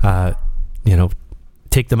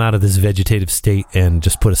take them out of this vegetative state and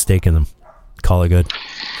just put a stake in them. Call it good.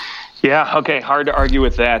 Yeah, okay, hard to argue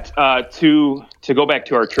with that. To go back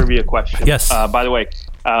to our trivia question. Yes. By the way,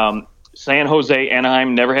 San Jose,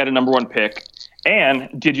 Anaheim never had a number 1 pick. And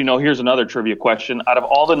did you know, here's another trivia question. Out of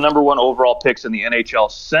all the number 1 overall picks in the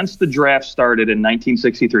NHL since the draft started in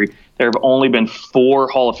 1963, there have only been 4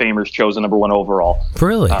 Hall of Famers chosen number 1 overall.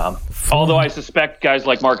 Really? Although I suspect guys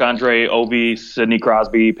like Marc-Andre, Ovi, Sidney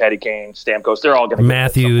Crosby, Patty Kane, Stamkos, they're all going to get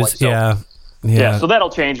Matthews, Yeah, so that'll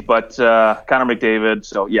change, but Connor McDavid,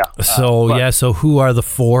 so yeah. So who are the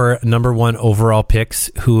 4 number 1 overall picks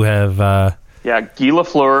who have... Guy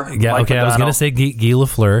Lafleur. Yeah, Mike okay, Modano. I was going to say Guy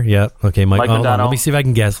Lafleur. Yeah, okay, Mike Modano. Let me see if I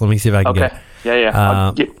can guess. Okay,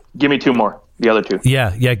 yeah. Give me 2 more, the other 2.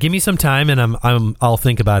 Yeah, give me some time, and I'll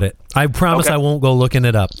think about it. I promise I won't go looking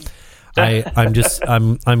it up.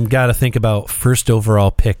 I'm got to think about first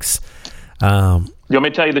overall picks. You want me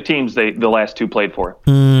to tell you the teams the last 2 played for?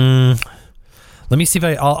 Let me see if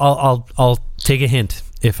I'll take a hint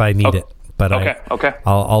if I need it. But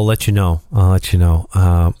I'll let you know.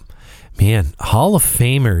 Man, Hall of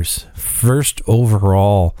Famers, first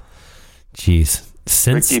overall. Jeez,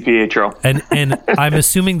 since Rick DiPietro. and I'm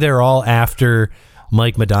assuming they're all after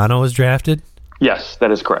Mike Modano was drafted. Yes,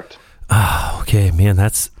 that is correct. Okay, man,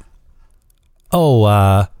 that's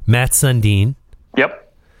Matt Sundin.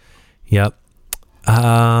 Yep.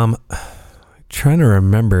 Trying to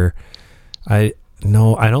remember. I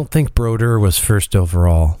don't think Brodeur was first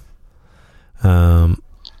overall.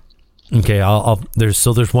 Okay,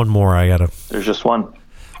 there's one more I gotta. There's just one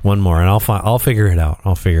more, and I'll figure it out.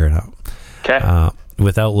 Okay.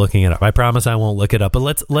 Without looking it up, I promise I won't look it up. But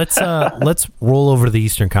let's roll over to the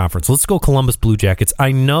Eastern Conference. Let's go Columbus Blue Jackets.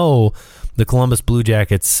 I know the Columbus Blue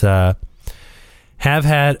Jackets have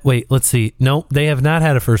had. Wait, let's see. No, they have not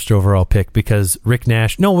had a first overall pick because Rick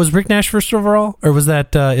Nash. No, was Rick Nash first overall, or was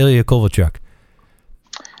that Ilya Kovalchuk?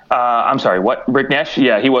 I'm sorry, what? Rick Nash?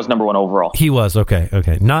 Yeah, he was number 1 overall. He was, okay.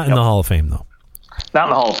 Not in the Hall of Fame, though. Not in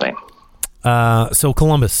the Hall of Fame. So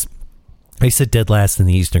Columbus, they sit dead last in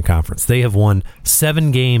the Eastern Conference. They have won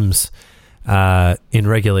 7 games in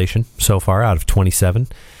regulation so far out of 27.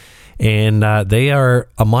 And they are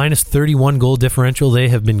a minus 31 goal differential. They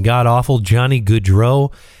have been god-awful. Johnny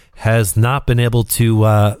Gaudreau has not been able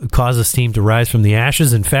to cause this team to rise from the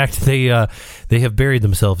ashes. In fact, they have buried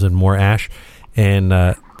themselves in more ash, and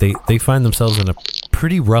they find themselves in a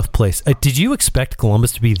pretty rough place. Did you expect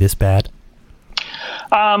Columbus to be this bad?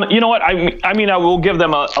 You know what? I mean, I will give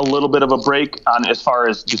them a little bit of a break on as far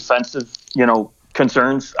as defensive,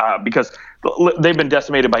 concerns, because they've been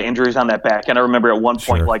decimated by injuries on that back. And I remember at one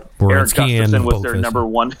point, like Eric Gustafson was their number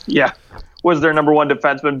one. Yeah, was their number one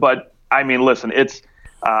defenseman. But I mean, listen, it's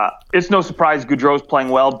no surprise Gaudreau's playing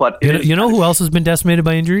well. But you know who else has been decimated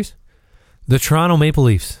by injuries? The Toronto Maple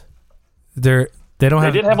Leafs. They did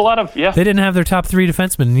have a lot of They didn't have their top three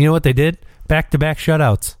defensemen. And you know what they did? Back-to-back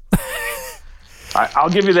shutouts. I'll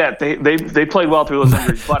give you that. They played well through those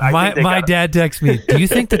injuries. But my dad texted me, do you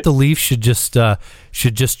think that the Leafs should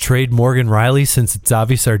just trade Morgan Riley since it's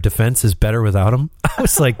obvious our defense is better without him? I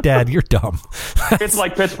was like, Dad, you're dumb. It's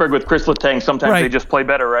like Pittsburgh with Chris Letang. Sometimes they just play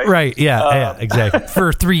better, right? Right, yeah, exactly.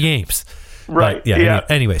 For 3 games. Right. But, yeah.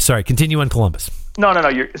 Anyway, sorry, continue on Columbus. No.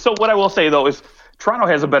 So what I will say, though, is Toronto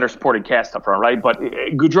has a better supporting cast up front, right? But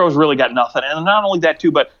Gaudreau's really got nothing. And not only that,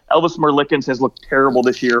 too, but Elvis Merzlikins has looked terrible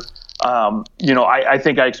this year. I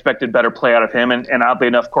think I expected better play out of him. And oddly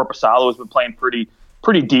enough, Korpisalo has been playing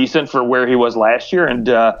pretty decent for where he was last year. And,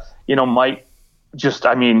 might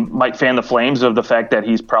fan the flames of the fact that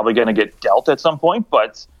he's probably going to get dealt at some point.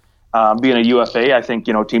 But being a UFA, I think,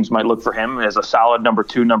 teams might look for him as a solid number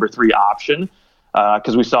 2, number 3 option.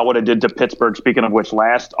 Because we saw what it did to Pittsburgh, speaking of which,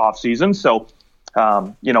 last offseason. So,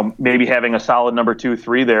 maybe having a solid number 2,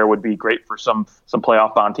 3 there would be great for some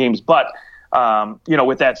playoff bound teams. But,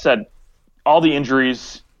 with that said, all the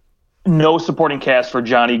injuries, no supporting cast for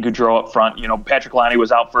Johnny Gaudreau up front. Patrick Laine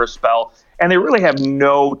was out for a spell, and they really have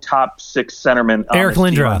no top 6 centerman. Eric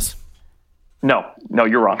Lindros. No,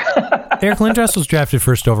 you're wrong. Eric Lindros was drafted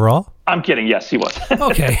first overall. I'm kidding. Yes, he was.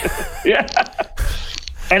 Okay. Yeah.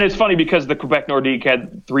 And it's funny because the Quebec Nordique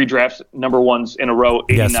had 3 drafts, number 1s in a row,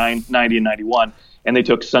 89, yes. 90, and 91. And they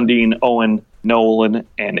took Sundin, Owen, Nolan,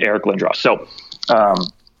 and Eric Lindros. So,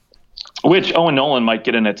 which Owen Nolan might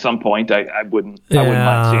get in at some point. I wouldn't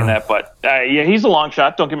mind seeing that. But, he's a long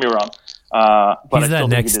shot. Don't get me wrong. But he's that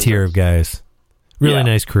next tier of guys. Really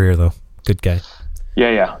nice career, though. Good guy.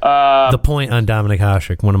 Yeah. The point on Dominik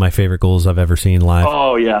Hasek, one of my favorite goals I've ever seen live.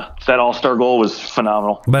 Oh, yeah. That all-star goal was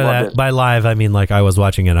phenomenal. By live, I mean like I was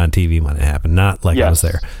watching it on TV when it happened, not like I was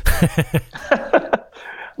there.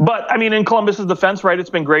 But, I mean, in Columbus's defense, right, it's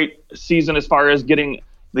been great season as far as getting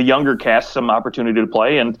the younger cast some opportunity to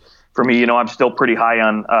play. And for me, I'm still pretty high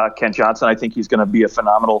on Kent Johnson. I think he's going to be a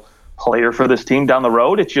phenomenal player for this team down the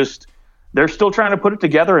road. It's just they're still trying to put it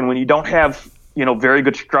together. And when you don't have, very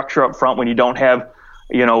good structure up front, when you don't have,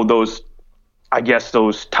 those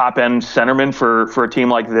top-end centermen for a team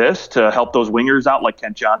like this to help those wingers out like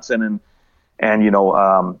Kent Johnson and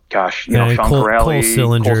Sean Corrali. Cole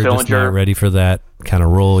Sillinger just not ready for that kind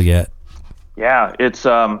of role yet. Yeah, it's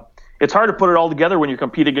hard to put it all together when you're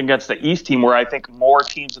competing against the East team, where I think more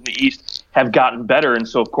teams in the East have gotten better, and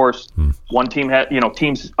so of course one team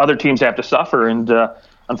other teams have to suffer, and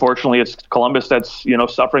unfortunately it's Columbus that's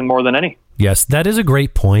suffering more than any. Yes, that is a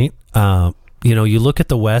great point. You look at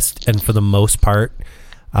the West, and for the most part,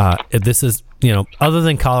 this is other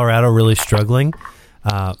than Colorado really struggling.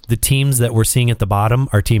 The teams that we're seeing at the bottom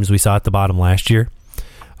are teams we saw at the bottom last year.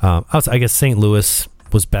 I guess St. Louis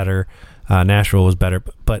was better. Nashville was better.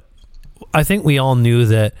 But I think we all knew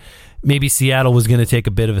that maybe Seattle was going to take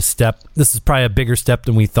a bit of a step. This is probably a bigger step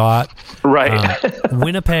than we thought. Right.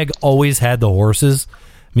 Winnipeg always had the horses.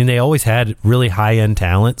 I mean, they always had really high-end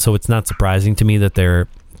talent, so it's not surprising to me that they're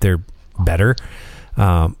better.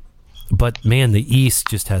 But, man, the East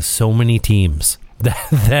just has so many teams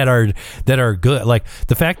that are good. Like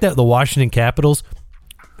the fact that the Washington Capitals,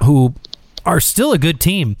 who are still a good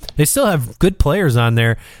team, they still have good players on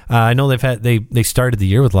there. I know they started the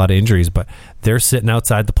year with a lot of injuries, but they're sitting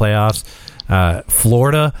outside the playoffs.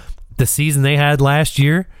 Florida, the season they had last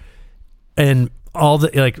year, and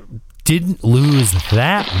didn't lose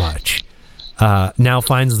that much. Now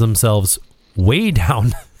finds themselves way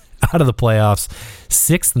down out of the playoffs,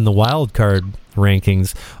 6th in the wild card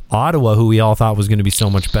rankings. Ottawa, who we all thought was going to be so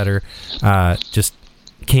much better, just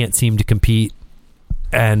can't seem to compete.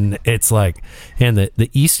 And it's like, and the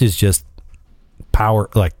East is just power.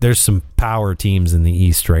 Like there's some power teams in the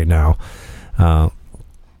East right now.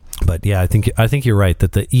 But yeah, I think you're right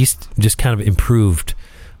that the East just kind of improved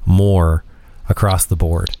more across the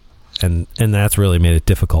board, and that's really made it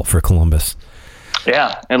difficult for Columbus.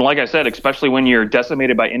 Yeah, and like I said, especially when you're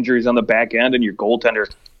decimated by injuries on the back end and your goaltender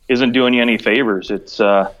isn't doing you any favors, it's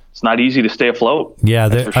not easy to stay afloat.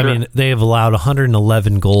 Yeah, I mean, they have allowed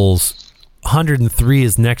 111 goals 103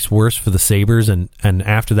 is next worst for the Sabres, and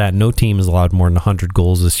after that, no team has allowed more than 100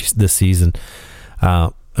 goals this season.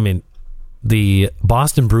 I mean, the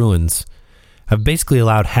Boston Bruins have basically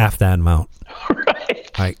allowed half that amount.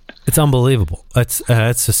 Right. It's unbelievable. It's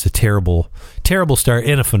just a terrible start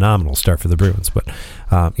and a phenomenal start for the Bruins. But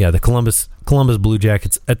the Columbus Blue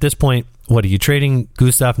Jackets at this point, what are you trading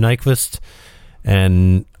Gustav Nyquist?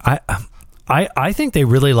 And I think they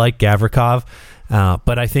really like Gavrikov,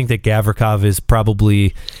 but I think that Gavrikov is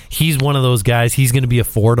he's one of those guys. He's going to be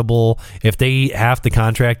affordable if they eat half the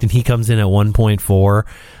contract and he comes in at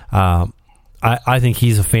 1.4. I think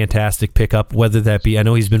he's a fantastic pickup, whether that be, I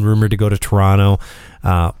know he's been rumored to go to Toronto,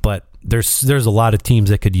 but there's a lot of teams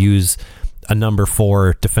that could use a number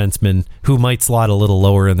 4 defenseman who might slot a little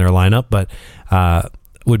lower in their lineup, but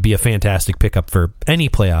would be a fantastic pickup for any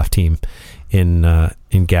playoff team in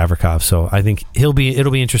Gavrikov. So I think it'll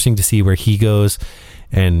be interesting to see where he goes.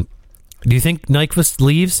 And do you think Nyquist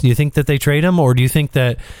leaves? Do you think that they trade him, or do you think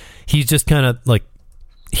that he's just kind of like,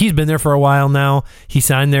 he's been there for a while now? He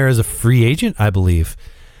signed there as a free agent, I believe,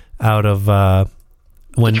 out of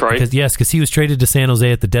because he was traded to San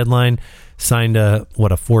Jose at the deadline, signed a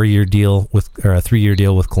 4-year deal a 3-year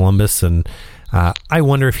deal with Columbus, and I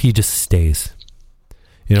wonder if he just stays.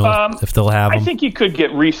 If they'll have him. I think he could get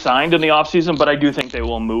re-signed in the offseason, but I do think they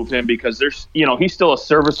will move him because he's still a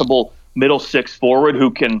serviceable middle 6 forward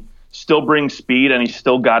who can still bring speed, and he's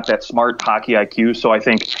still got that smart hockey IQ. So I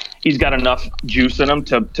think he's got enough juice in him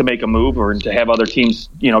to make a move or to have other teams,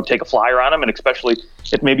 take a flyer on him. And especially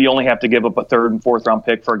if maybe you only have to give up a 3rd and 4th round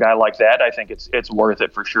pick for a guy like that, I think it's worth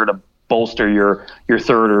it for sure to bolster your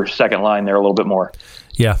 3rd or 2nd line there a little bit more.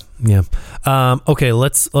 Yeah. Okay,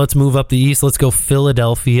 let's move up the East. Let's go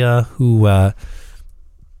Philadelphia, who,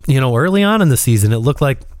 early on in the season, it looked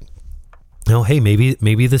like, hey,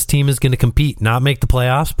 maybe this team is going to compete, not make the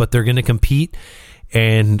playoffs, but they're going to compete.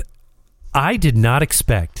 And I did not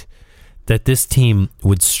expect that this team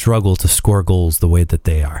would struggle to score goals the way that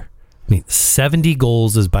they are. I mean, 70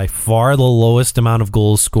 goals is by far the lowest amount of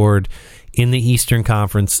goals scored in the Eastern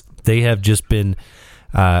Conference. They have just been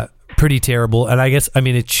pretty terrible. And I guess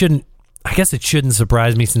it shouldn't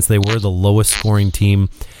surprise me, since they were the lowest scoring team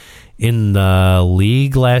in the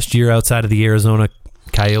league last year outside of the Arizona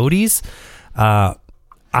Coyotes. I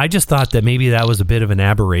just thought that maybe that was a bit of an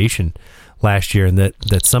aberration last year, and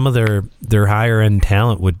that some of their higher end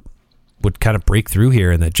talent would kind of break through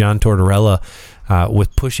here, and that John Tortorella,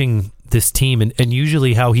 with pushing this team and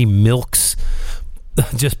usually how he milks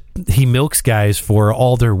guys for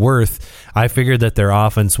all they're worth, I figured that their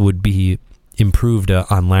offense would be improved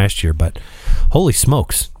on last year, but holy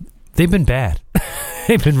smokes, they've been bad.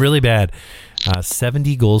 They've been really bad.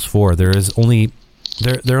 70 goals for. There are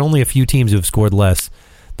only a few teams who have scored less.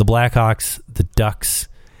 The Blackhawks, the Ducks,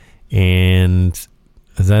 and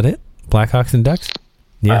is that it? Blackhawks and Ducks?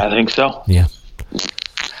 Yeah, I think so. Yeah.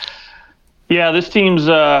 Yeah, this team's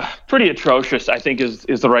pretty atrocious, I think is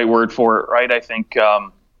the right word for it, right? I think,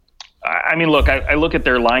 look, I look at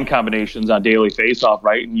their line combinations on daily faceoff,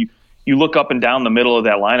 right? And you look up and down the middle of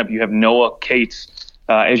that lineup, you have Noah Cates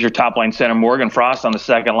as your top line center, Morgan Frost on the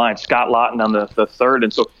second line, Scott Laughton on the third.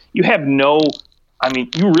 And so you have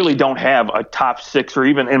you really don't have a top 6, or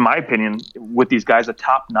even, in my opinion, with these guys, a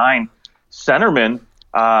top 9 centerman,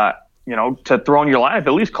 to throw in your lineup.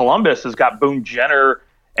 At least Columbus has got Boone Jenner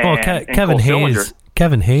and Kevin Hayes. Sillinger.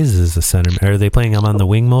 Kevin Hayes is a centerman. Are they playing him on the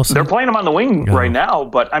wing mostly? They're playing him on the wing right now,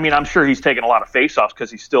 but I'm sure he's taking a lot of faceoffs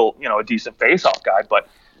because he's still, a decent faceoff guy. But,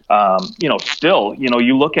 still,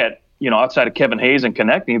 you look at, outside of Kevin Hayes and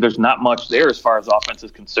connecting, there's not much there as far as offense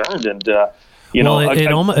is concerned. And,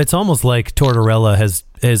 it's almost like Tortorella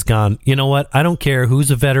has gone, you know what? I don't care who's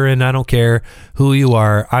a veteran. I don't care who you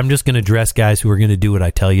are. I'm just going to dress guys who are going to do what I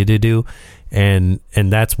tell you to do. And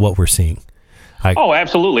that's what we're seeing.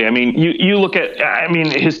 Absolutely. You look at,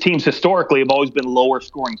 his teams historically have always been lower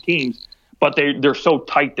scoring teams, but they're so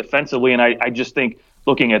tight defensively. And I just think,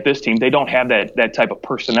 looking at this team, they don't have that type of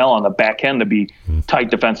personnel on the back end to be tight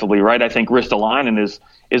defensively, right? I think Ristolainen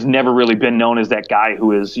is never really been known as that guy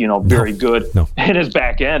who is, very good in his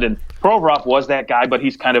back end. And Provorov was that guy, but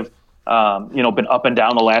he's kind of, been up and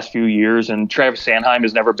down the last few years. And Travis Sanheim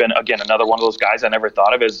has never been, again, another one of those guys I never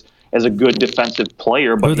thought of as a good defensive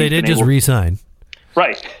player. But who they did just re-sign.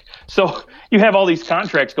 Right. So you have all these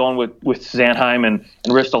contracts going with Sanheim and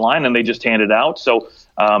Ristolainen, and they just handed out. So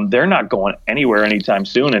they're not going anywhere anytime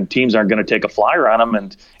soon, and teams aren't going to take a flyer on them.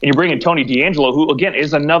 And you bring in Tony DeAngelo, who, again,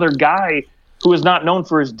 is another guy who is not known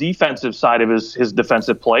for his defensive side of his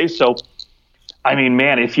defensive play. So,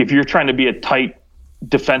 if you're trying to be a tight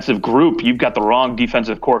defensive group, you've got the wrong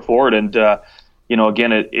defensive core forward. And,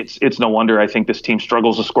 again, it's no wonder I think this team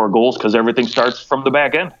struggles to score goals because everything starts from the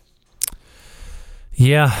back end.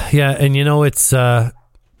 Yeah, and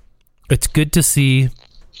it's good to see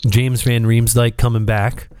James Van Riemsdyk coming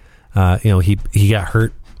back. He got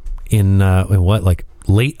hurt in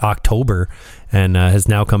late October, and has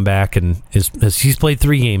now come back and he's played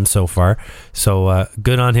 3 games so far. So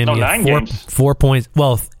good on him. No, 9 games. 4 points.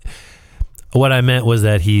 Well, what I meant was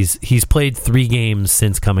that he's played 3 games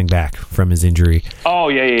since coming back from his injury. Oh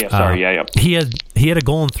yeah. Sorry, yeah. He had a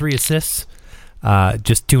goal and 3 assists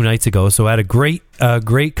just 2 nights ago. So had a great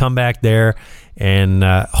comeback there, and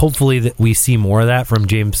hopefully that we see more of that from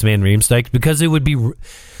James Van Riemsdyk, because it would be.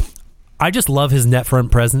 I just love his net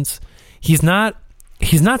front presence. He's not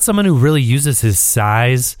someone who really uses his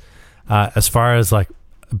size as far as like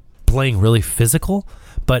playing really physical,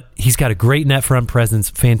 but he's got a great net front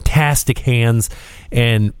presence, fantastic hands,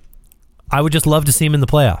 and I would just love to see him in the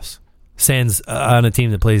playoffs. Sans on a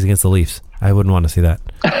team that plays against the Leafs. I wouldn't want to see that.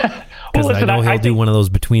 Because I know he'll do one of those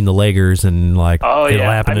between the leggers and it'll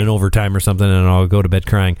happen in overtime or something, and I'll go to bed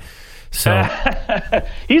crying. So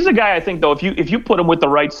he's a guy I think, though, if you put him with the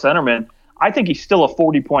right centerman, I think he's still a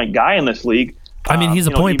 40-point guy in this league. I mean, he's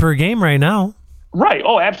a point per game right now. Right.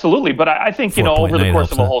 Oh, absolutely. But I think, over the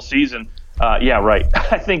course of a whole season, right.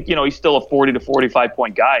 I think, he's still a 40 to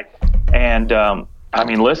 45-point guy. And,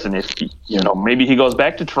 listen, if, maybe he goes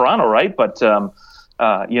back to Toronto, right? But, in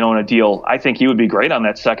a deal, I think he would be great on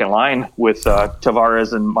that second line with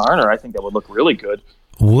Tavares and Marner. I think that would look really good.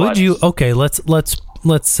 Would you? Okay, let's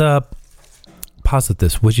posit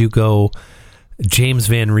this. Would you go James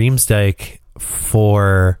Van Riemsdyk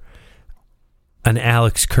for an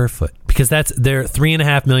Alex Kerfoot? Because they're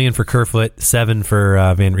 $3.5 million for Kerfoot, 7 for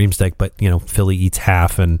Van Riemsdyk, but Philly eats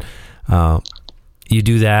half, and you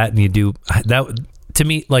do that, and you do that. To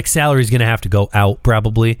me, like, salary's going to have to go out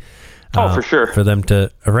probably. For sure. For them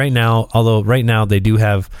to right now, although right now they do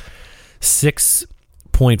have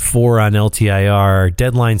 6.4 on LTIR,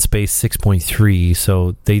 deadline space 6.3,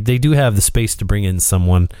 so they do have the space to bring in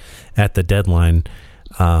someone at the deadline.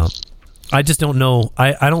 I just don't know.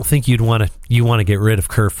 I don't think you want to get rid of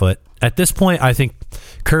Kerfoot at this point. I think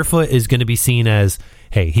Kerfoot is going to be seen as,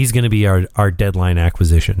 hey, he's going to be our deadline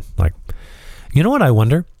acquisition. Like, you know what I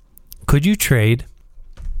wonder? Could you trade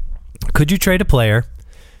a player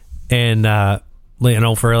and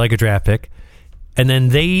for like a draft pick, and then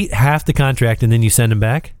they have the contract, and then you send him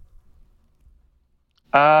back?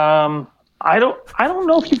 I don't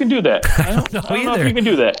know if you can do that. I don't know if you can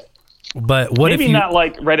do that. But what maybe if not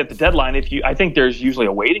like right at the deadline? I think there's usually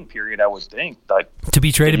a waiting period. I would think to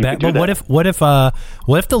be traded back. But what if the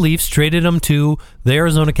Leafs traded him to the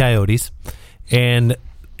Arizona Coyotes, and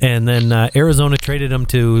then Arizona traded him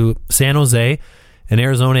to San Jose, and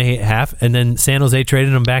Arizona ate half, and then San Jose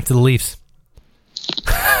traded him back to the Leafs?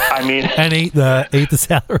 And ate the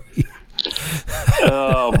salary.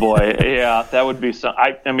 Oh boy, yeah, that would be some.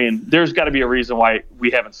 There's got to be a reason why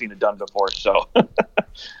we haven't seen it done before. So, I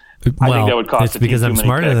think that would cost. It's because I'm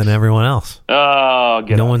smarter than everyone else. Oh,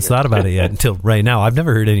 no one's thought about it yet until right now. I've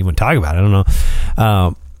never heard anyone talk about it. I don't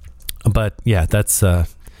know, but yeah, that's.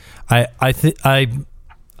 I think a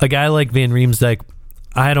guy like Van Riemsdyk,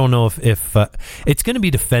 I don't know if it's going to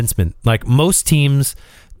be defensemen. Like most teams,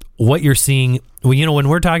 what you're seeing, when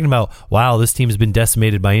we're talking about, wow, this team's been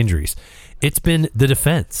decimated by injuries, it's been the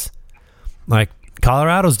defense. Like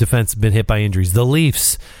Colorado's defense has been hit by injuries. The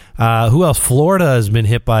Leafs, who else? Florida has been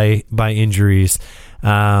hit by injuries.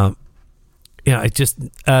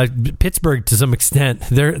 Pittsburgh to some extent,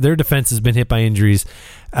 their defense has been hit by injuries.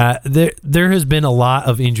 There has been a lot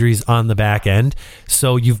of injuries on the back end,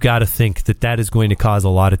 so you've got to think that is going to cause a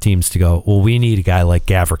lot of teams to go, well, we need a guy like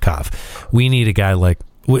Gavrikov. We need a guy like,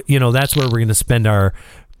 that's where we're going to spend our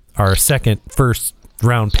first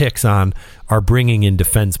round picks on, are bringing in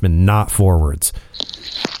defensemen, not forwards.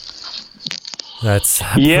 That's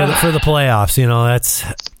for the playoffs,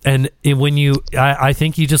 I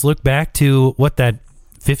think you just look back to that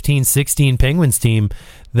 15-16 Penguins team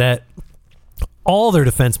that all their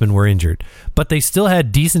defensemen were injured, but they still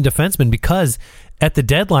had decent defensemen because at the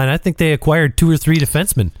deadline, I think they acquired 2 or 3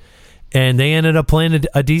 defensemen, and they ended up playing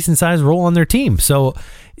a decent sized role on their team. So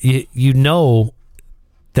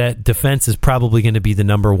that defense is probably going to be the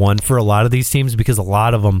number one for a lot of these teams because a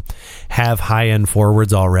lot of them have high end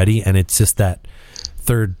forwards already, and it's just that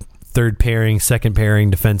third pairing, second pairing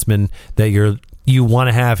defenseman that you want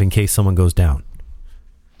to have in case someone goes down.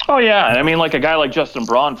 Oh yeah, like a guy like Justin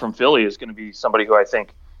Braun from Philly is going to be somebody who I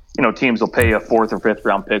think teams will pay a 4th or 5th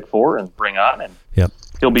round pick for and bring on, and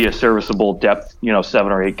he'll be a serviceable depth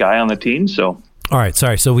 7 or 8 guy on the team. So All right,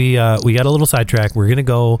 sorry. So we got a little sidetracked. We're gonna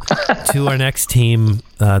go to our next team,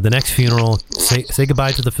 the next funeral. Say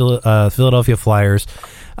goodbye to the Philadelphia Flyers.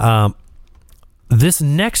 This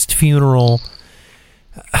next funeral,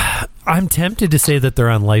 I'm tempted to say that they're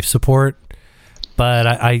on life support, but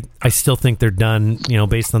I still think they're done.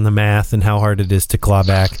 Based on the math and how hard it is to claw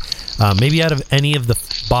back. Maybe out of any of the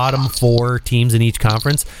bottom 4 teams in each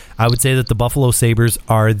conference, I would say that the Buffalo Sabres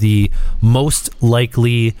are the most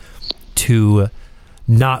likely to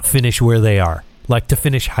not finish where they are, like to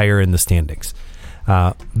finish higher in the standings,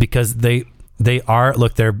 because they are.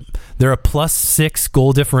 Look, they're a +6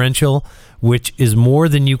 goal differential, which is more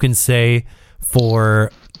than you can say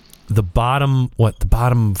for the bottom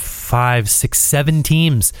 5, 6, 7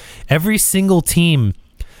 teams. Every single team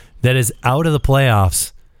that is out of the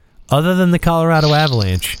playoffs, other than the Colorado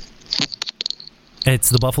Avalanche, it's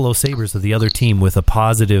the Buffalo Sabres of the other team with a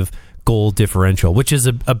positive goal differential, which is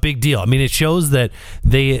a big deal. I mean, it shows that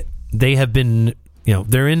they have been,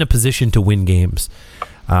 they're in a position to win games.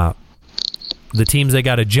 The teams they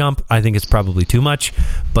got to jump, I think it's probably too much,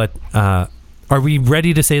 but are we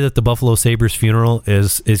ready to say that the Buffalo Sabres funeral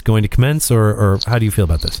is going to commence, or how do you feel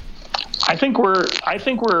about this? I think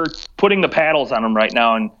we're putting the paddles on them right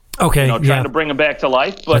now and trying to bring them back to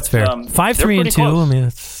life. But that's fair. 5-3-2. Close. I mean,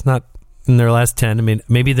 it's not in their last 10. I mean,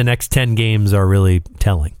 maybe the next 10 games are really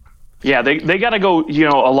telling. Yeah, they got to go,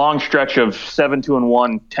 a long stretch of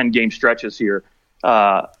 7-2-1, 10-game stretches here,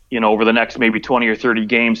 over the next maybe 20 or 30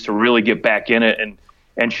 games to really get back in it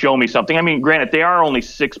and show me something. I mean, granted, they are only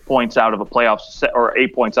 6 points out of a playoff or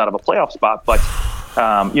 8 points out of a playoff spot, but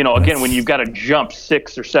again, when you've got to jump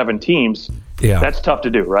 6 or 7 teams, that's tough to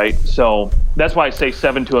do, right? So that's why I say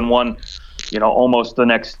 7-2-1. Almost the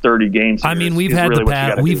next 30 games. I mean, we've had really the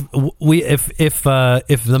paddle.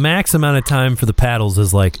 If the max amount of time for the paddles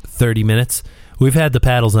is like 30 minutes, we've had the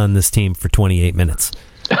paddles on this team for 28 minutes.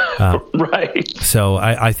 Right. So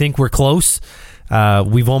I think we're close.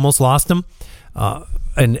 We've almost lost them,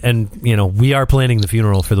 and we are planning the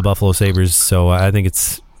funeral for the Buffalo Sabres. So I think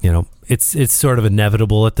it's sort of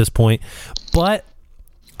inevitable at this point. But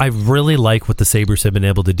I really like what the Sabres have been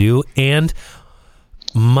able to do, and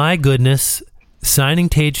my goodness, signing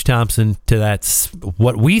Tage Thompson to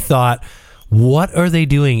what we thought, what are they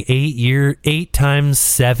doing? 8 times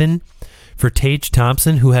 7 for Tage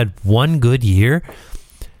Thompson, who had one good year.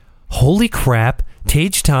 Holy crap,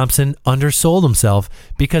 Tage Thompson undersold himself,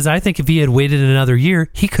 because I think if he had waited another year,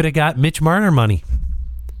 he could have got Mitch Marner money.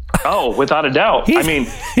 Oh, without a doubt.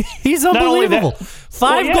 He's unbelievable.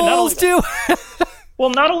 5 goals, too. Well,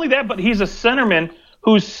 not only that, but he's a centerman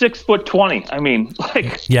who's 6'20". I mean,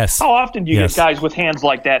 yes. How often do you get guys with hands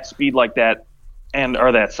like that, speed like that, and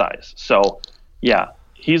are that size? So, yeah,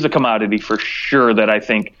 he's a commodity for sure that I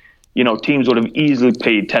think, teams would have easily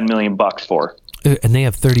paid $10 million for. And they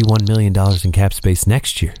have $31 million in cap space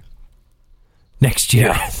next year.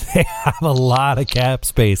 Yeah. They have a lot of cap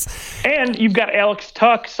space. And you've got Alex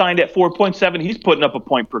Tuch signed at 4.7. He's putting up a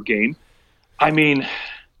point per game. I mean,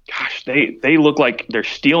 gosh, they look like they're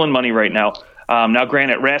stealing money right now. Now,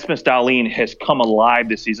 granted, Rasmus Dahlin has come alive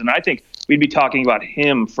this season. I think we'd be talking about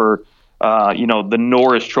him for, the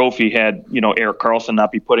Norris Trophy had, Erik Karlsson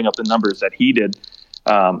not be putting up the numbers that he did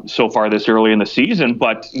so far this early in the season.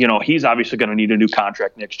 But, he's obviously going to need a new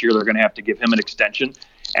contract next year. They're going to have to give him an extension.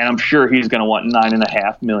 And I'm sure he's going to want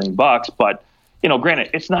 $9.5 million. But,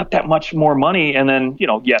 granted, it's not that much more money. And then,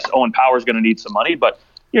 yes, Owen Power's going to need some money, but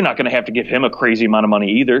you're not going to have to give him a crazy amount of money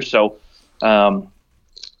either. So,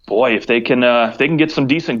 boy, if they can get some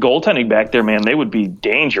decent goaltending back there, man, they would be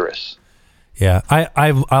dangerous. Yeah,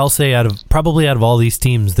 I'll say out of all these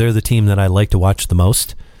teams, they're the team that I like to watch the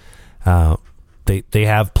most. They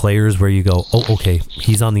have players where you go, oh, okay,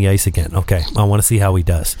 he's on the ice again. Okay, I want to see how he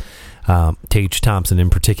does. Tage Thompson in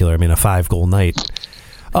particular. I mean, a 5-goal night.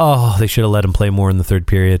 Oh, they should have let him play more in the third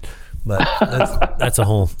period, but that's a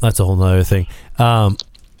whole other thing.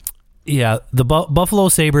 Yeah, the Buffalo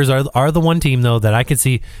Sabres are the one team, though, that I could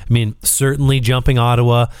see. I mean, certainly jumping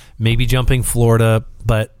Ottawa, maybe jumping Florida,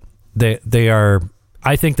 but they are.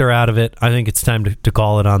 I think they're out of it. I think it's time to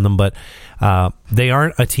call it on them. But they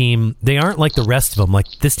aren't a team. They aren't like the rest of them. Like,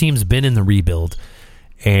 this team's been in the rebuild,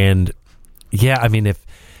 and yeah, I mean,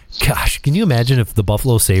 can you imagine if the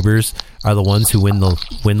Buffalo Sabres are the ones who win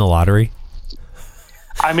the lottery?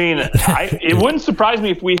 I mean, it wouldn't surprise me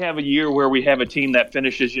if we have a year where we have a team that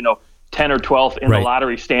finishes, 10 or 12th in the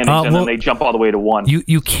lottery standings, and then they jump all the way to 1.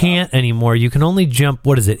 You can't anymore. You can only jump,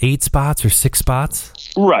 8 spots or 6 spots?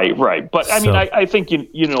 Right. But, I mean, I think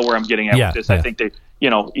you know where I'm getting at with this. I think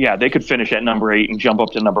they could finish at number 8 and jump up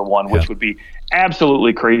to number 1, which would be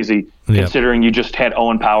absolutely crazy considering you just had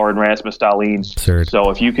Owen Power and Rasmus Dahlin. Absurd. So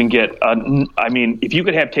if you can get, if you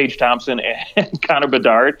could have Tage Thompson and Connor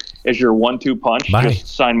Bedard as your 1-2 punch, just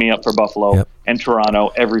sign me up for Buffalo and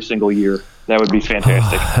Toronto every single year. That would be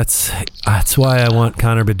fantastic. That's why I want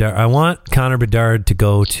Connor Bedard. I want Connor Bedard to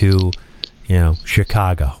go to,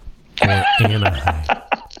 Chicago or Anaheim,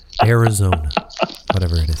 Arizona,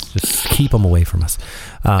 whatever it is. Just keep them away from us.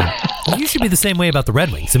 You should be the same way about the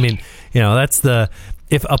Red Wings. I mean,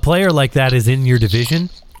 if a player like that is in your division,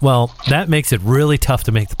 well, that makes it really tough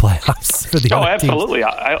to make the playoffs for the other absolutely.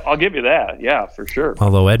 teams. I'll give you that. Yeah, for sure.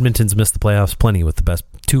 Although Edmonton's missed the playoffs plenty with the best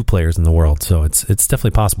 2 players in the world, so it's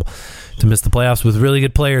definitely possible to miss the playoffs with really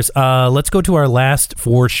good players. Let's go to our last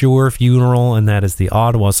for sure funeral, and that is the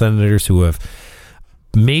Ottawa Senators, who have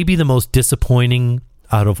maybe the most disappointing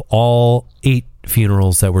out of all 8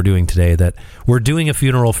 funerals that we're doing today. That we're doing a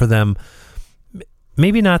funeral for them.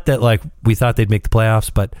 Maybe not that like we thought they'd make the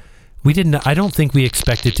playoffs, but we didn't. I don't think we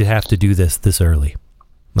expected to have to do this early.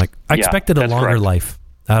 Like I expected a longer life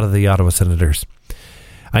out of the Ottawa Senators.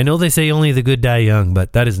 I know they say only the good die young,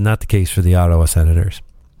 but that is not the case for the Ottawa Senators.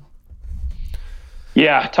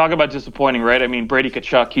 Yeah, talk about disappointing, right? I mean, Brady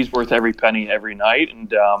Tkachuk, he's worth every penny every night, and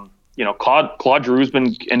Claude Giroux's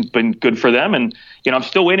been good for them, and I'm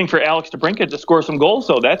still waiting for Alex DeBrincat to score some goals.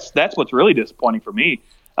 So that's what's really disappointing for me.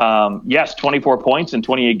 Yes, 24 points in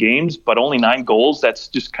 28 games, but only 9 goals. That's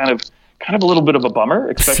just kind of a little bit of a bummer,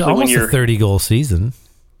 especially when you're a 30-goal season.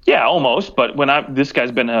 Yeah, almost. But this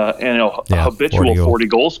guy's been a habitual 40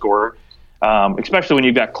 goal scorer, especially when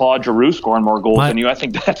you've got Claude Giroux scoring more goals than you. I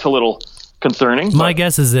think that's a little concerning. My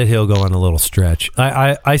guess is that he'll go on a little stretch.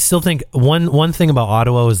 I still think one thing about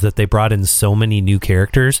Ottawa is that they brought in so many new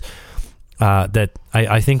characters that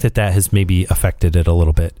I think that has maybe affected it a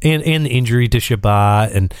little bit. And the injury to Chabot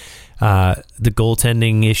and the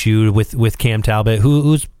goaltending issue with Cam Talbot,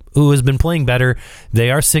 who has been playing better. They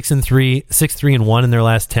are 6-3-1 in their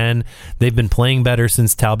last 10. They've been playing better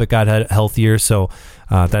since Talbot got healthier, so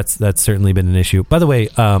that's certainly been an issue. By the way,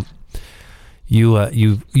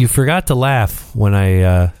 you forgot to laugh when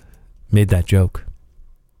I made that joke.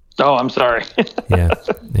 Oh, I'm sorry. yeah,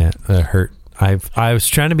 it hurt. I was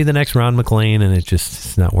trying to be the next Ron McLean, and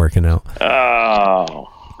it's not working out. Oh,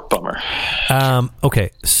 bummer.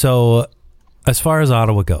 Okay, so as far as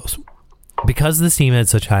Ottawa goes, because this team had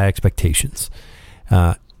such high expectations,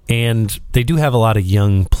 and they do have a lot of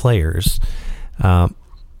young players,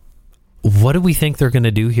 what do we think they're going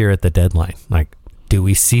to do here at the deadline? Like, do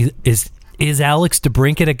we see is Alex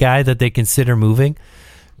DeBrincat a guy that they consider moving?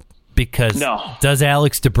 Because does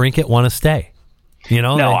Alex DeBrincat want to stay? He's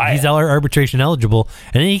arbitration eligible,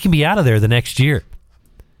 and then he can be out of there the next year.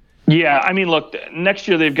 Yeah, I mean, look, next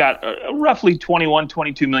year they've got roughly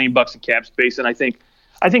 $21-22 million in cap space, and I think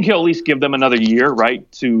he'll at least give them another year, right?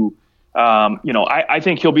 To, I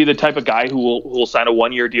think he'll be the type of guy who will sign a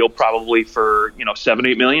 1-year deal probably for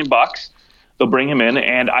 $7-8 million. They'll bring him in,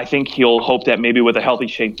 and I think he'll hope that maybe with a healthy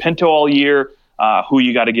Shane Pinto all year, who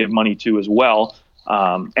you got to give money to as well.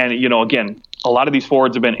 And again, a lot of these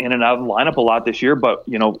forwards have been in and out of the lineup a lot this year, but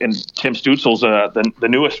and Tim Stützle's the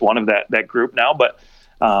newest one of that group now. But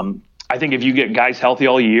I think if you get guys healthy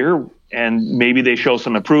all year, and maybe they show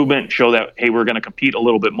some improvement, show that, hey, we're going to compete a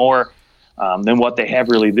little bit more than what they have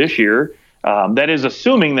really this year. That is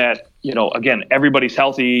assuming that, again, everybody's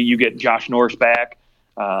healthy. You get Josh Norris back,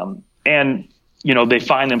 and they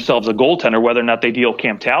find themselves a goaltender. Whether or not they deal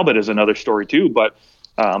Cam Talbot is another story too. But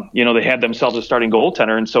they had themselves a starting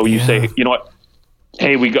goaltender, and so you say, you know what,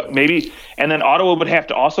 hey, we got maybe, and then Ottawa would have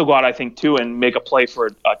to also go out, I think, too, and make a play for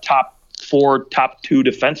a top 4, top 2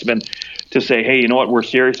 defensemen to say, hey, you know what, we're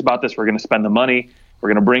serious about this. We're going to spend the money. We're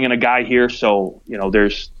going to bring in a guy here. So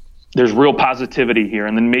there's real positivity here,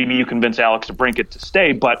 and then maybe you convince Alex DeBrincat to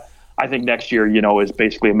stay, but I think next year, is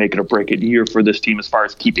basically a make it or break it year for this team as far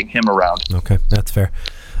as keeping him around. Okay, that's fair.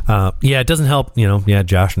 It doesn't help,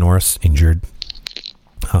 Josh Norris injured,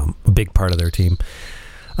 a big part of their team.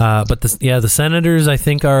 But the Senators, I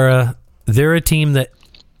think, they're a team that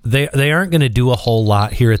they aren't going to do a whole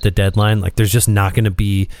lot here at the deadline. Like, there's just not going to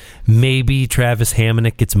be, maybe Travis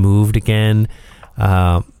Hamonic gets moved again.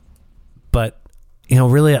 But,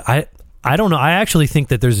 really, I don't know. I actually think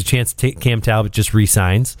that there's a chance Cam Talbot just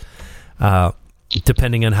re-signs,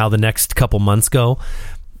 depending on how the next couple months go.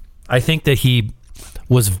 I think that he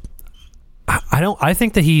was... I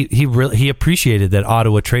think that he appreciated that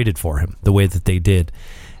Ottawa traded for him the way that they did,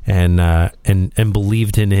 and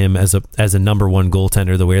believed in him as a number one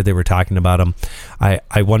goaltender the way they were talking about him.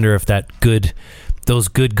 I wonder if those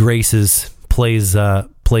good graces plays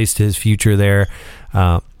plays to his future there.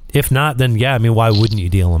 If not, then yeah, I mean, why wouldn't you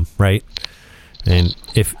deal him, right? And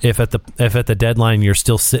if at the deadline you're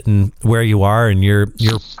still sitting where you are and you're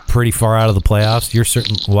pretty far out of the playoffs, you're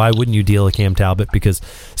certain. Why wouldn't you deal a Cam Talbot? Because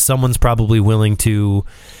someone's probably willing to.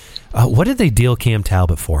 What did they deal Cam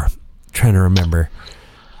Talbot for? I'm trying to remember.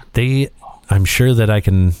 I'm sure I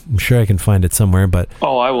can find it somewhere. But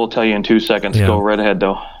I will tell you in 2 seconds. Yeah. Go right ahead,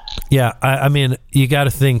 though. Yeah, I mean, you got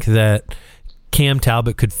to think that Cam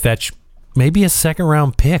Talbot could fetch maybe a second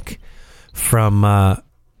round pick from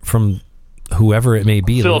whoever it may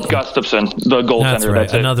be. Philip Gustafson, the goaltender.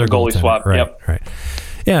 That's another goalie swap. Right, yep. Right.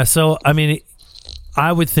 Yeah, so, I mean,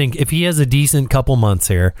 I would think if he has a decent couple months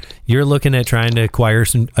here, you're looking at trying to acquire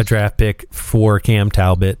a draft pick for Cam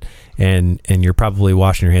Talbot, and you're probably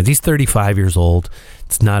washing your hands. He's 35 years old.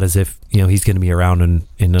 It's not as if he's going to be around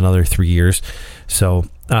in another 3 years. So,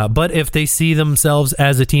 but if they see themselves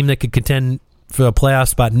as a team that could contend for a playoff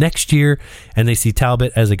spot next year, and they see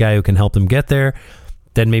Talbot as a guy who can help them get there,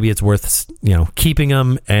 then maybe it's worth keeping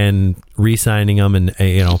him and re-signing him, and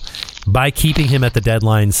by keeping him at the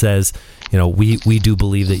deadline says we do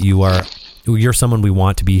believe that you're someone we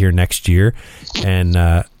want to be here next year, and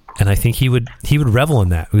I think he would revel in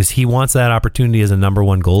that because he wants that opportunity as a number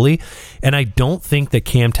one goalie, and I don't think that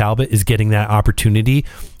Cam Talbot is getting that opportunity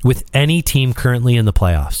with any team currently in the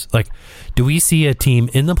playoffs. Like, do we see a team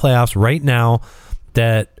in the playoffs right now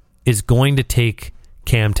that is going to take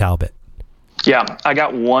Cam Talbot? Yeah, I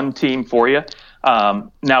got one team for you.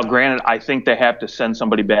 Now, granted, I think they have to send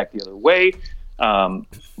somebody back the other way,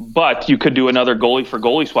 but you could do another goalie for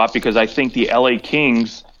goalie swap because I think the LA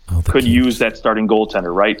Kings could use that starting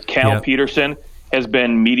goaltender, right? Cal Peterson has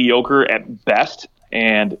been mediocre at best,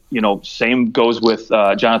 and same goes with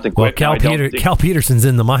Jonathan Quick. Well, Cal Peterson's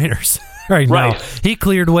in the minors right now. He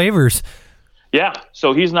cleared waivers. Yeah,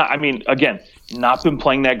 so he's not. I mean, again, not been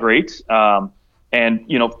playing that great. And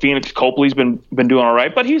Phoenix Copley's been doing all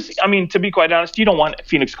right, but to be quite honest, you don't want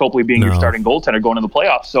Phoenix Copley being your starting goaltender going to the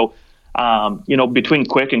playoffs. So, between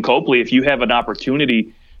Quick and Copley, if you have an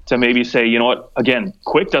opportunity to maybe say, again,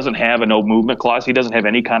 Quick doesn't have a no movement clause. He doesn't have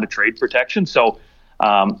any kind of trade protection. So,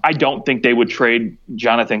 I don't think they would trade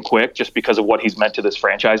Jonathan Quick just because of what he's meant to this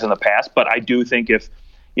franchise in the past. But I do think if,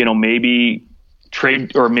 maybe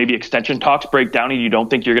trade or maybe extension talks break down and you don't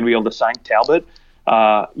think you're going to be able to sign Talbot,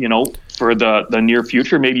 for the near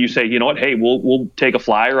future, maybe you say, hey, we'll take a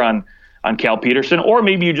flyer on Cal Peterson, or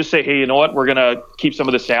maybe you just say, hey, we're going to keep some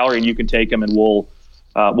of the salary and you can take him and we'll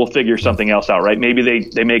figure something else out, right? Maybe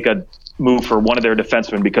they make a move for one of their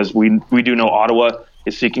defensemen because we do know Ottawa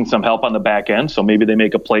is seeking some help on the back end, so maybe they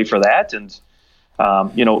make a play for that, and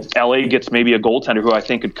LA gets maybe a goaltender who I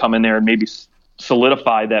think could come in there and maybe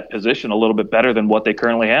solidify that position a little bit better than what they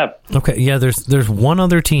currently have. Okay, yeah, there's one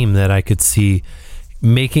other team that I could see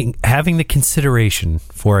having the consideration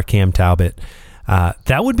for a Cam Talbot.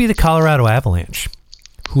 That would be the Colorado Avalanche,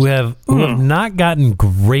 who have not gotten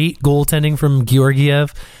great goaltending from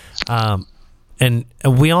Georgiev. And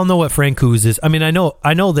we all know what Francouz is. I mean, I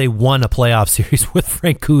know they won a playoff series with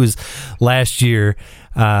Francouz last year.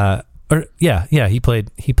 He played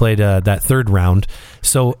that third round.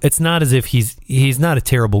 So it's not as if he's not a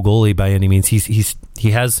terrible goalie by any means. He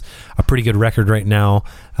has a pretty good record right now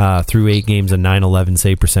through 8 games, a .911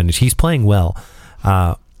 save percentage. He's playing well.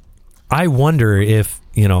 I wonder if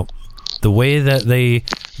the way that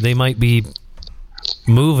they might be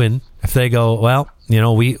moving, if they go, well,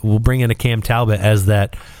 we'll bring in a Cam Talbot as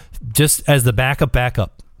that, just as the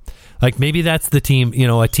backup. Like maybe that's the team.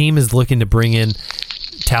 A team is looking to bring in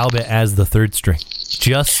Talbot as the third string,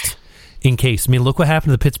 just in case. I mean, look what happened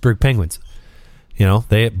to the Pittsburgh Penguins.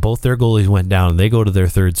 Both their goalies went down. They go to their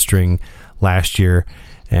third string last year,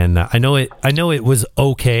 and I know it was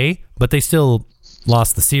okay, but they still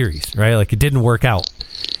lost the series, right? Like it didn't work out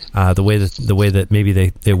the way that maybe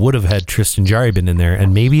they would have had Tristan Jarry been in there,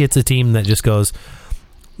 and maybe it's a team that just goes,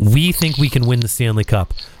 we think we can win the Stanley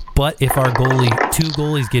Cup, but if our two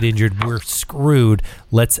goalies get injured, we're screwed.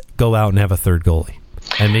 Let's go out and have a third goalie.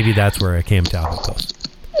 And maybe that's where a Cam Talbot goes.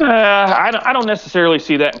 I don't necessarily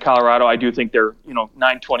see that in Colorado. I do think they're,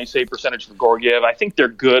 .920 save percentage for Georgiev. I think they're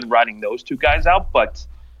good riding those two guys out. But,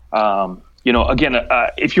 again,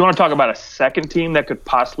 if you want to talk about a second team that could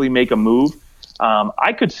possibly make a move,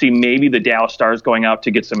 I could see maybe the Dallas Stars going out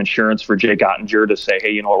to get some insurance for Jake Ottinger to say,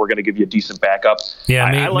 hey, we're going to give you a decent backup.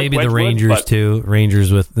 Yeah, maybe the Rangers too.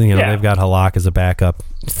 Rangers with, they've got Halak as a backup,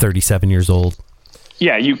 37 years old.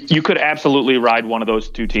 Yeah, you could absolutely ride one of those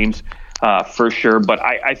two teams for sure. But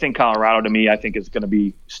I think Colorado, to me, I think is going to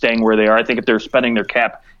be staying where they are. I think if they're spending their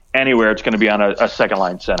cap anywhere, it's going to be on a second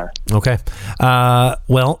line center. Okay.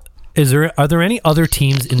 Well, Are there any other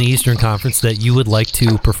teams in the Eastern Conference that you would like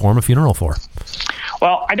to perform a funeral for?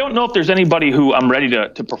 Well, I don't know if there's anybody who I'm ready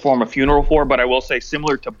to perform a funeral for, but I will say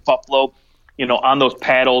similar to Buffalo, on those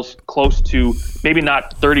paddles, close to maybe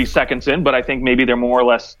not 30 seconds in, but I think maybe they're more or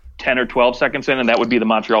less 10 or 12 seconds in, and that would be the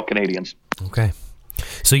Montreal Canadiens. Okay.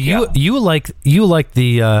 So you like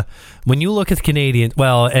the when you look at the Canadiens,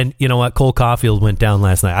 well, and you know what, Cole Caulfield went down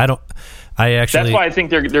last night. That's why I think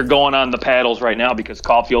they're going on the paddles right now, because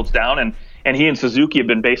Caulfield's down, and he and Suzuki have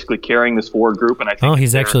been basically carrying this forward group, and I think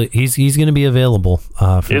he's going to be available.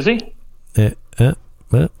 Is he?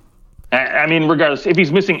 I mean, regardless, if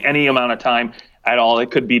he's missing any amount of time at all, it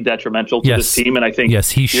could be detrimental to this team, and I think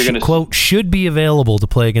he should be available to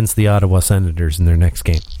play against the Ottawa Senators in their next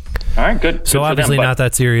game. All right, good. So obviously not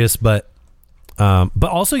that serious, but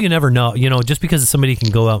also you never know. Just because somebody can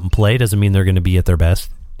go out and play doesn't mean they're going to be at their best.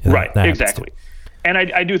 Right, exactly. And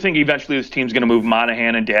I do think eventually this team's going to move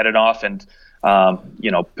Monahan and Dadonov, and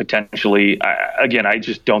potentially, again, I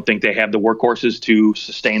just don't think they have the workhorses to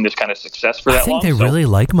sustain this kind of success for that long. I think they really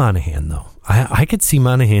like Monahan, though. I could see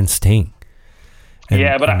Monahan staying.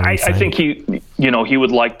 But I think he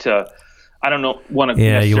would like to. I don't want to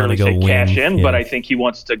necessarily say cash in, but I think he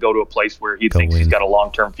wants to go to a place where he thinks he's got a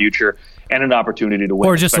long-term future and an opportunity to win,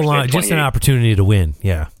 or just an opportunity to win.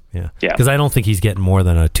 Yeah. Because I don't think he's getting more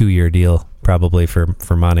than a 2-year deal probably for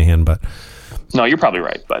Monahan. But no, you're probably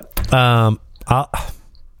right. But I'm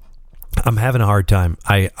having a hard time.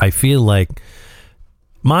 I feel like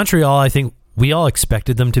Montreal, I think we all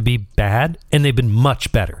expected them to be bad, and they've been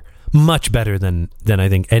much better than I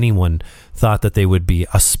think anyone thought that they would be.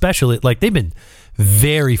 Especially, they've been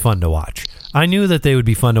very fun to watch. I knew that they would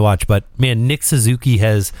be fun to watch, but man, Nick Suzuki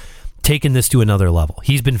has taken this to another level.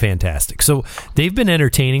 He's been fantastic. So they've been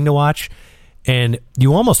entertaining to watch, and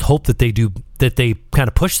you almost hope that they kind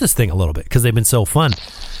of push this thing a little bit because they've been so fun.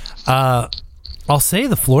 I'll say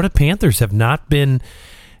the Florida Panthers have not been.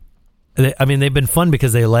 They've been fun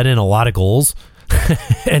because they let in a lot of goals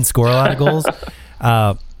and score a lot of goals.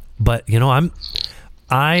 But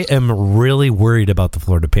I am really worried about the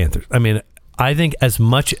Florida Panthers. I mean, I think as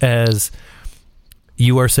much as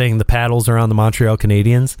you are saying the paddles are on the Montreal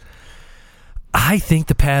Canadiens, I think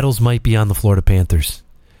the paddles might be on the Florida Panthers.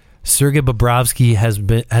 Sergei Bobrovsky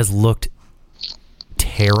has looked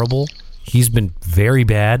terrible. He's been very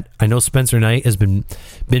bad. I know Spencer Knight has been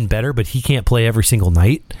better, but he can't play every single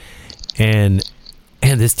night. And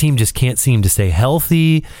this team just can't seem to stay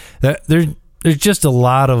healthy. There's just a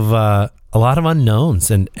lot of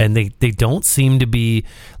unknowns, and they don't seem to be,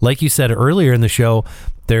 like you said earlier in the show,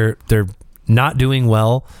 they're not doing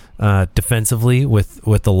well defensively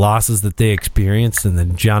with the losses that they experienced in the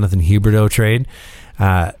Jonathan Huberdeau trade.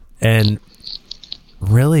 And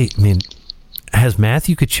really, I mean, has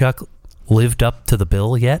Matthew Tkachuk lived up to the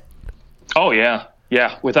bill yet? Oh yeah,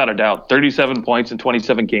 without a doubt. 37 points in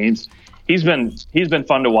 27 games. He's been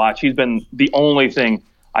fun to watch. He's been the only thing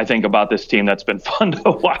I think about this team that's been fun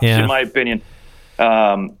to watch, in my opinion.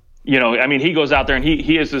 He goes out there and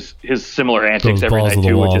he has his similar antics every night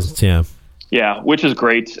too, which is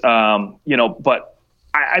great. But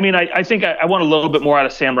I think I want a little bit more out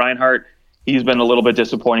of Sam Reinhart. He's been a little bit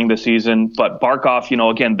disappointing this season, but Barkov,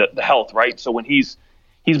 again, the health, right? So when he's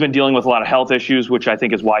been dealing with a lot of health issues, which I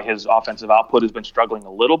think is why his offensive output has been struggling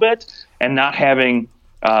a little bit, and not having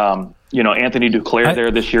Anthony Duclair there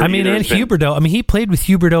this year. Huberdeau. He played with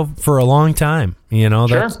Huberdeau for a long time.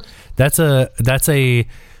 That's a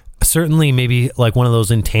certainly maybe like one of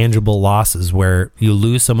those intangible losses where you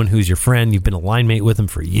lose someone who's your friend. You've been a line mate with him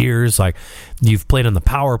for years. Like you've played on the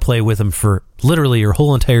power play with him for literally your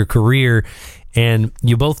whole entire career, and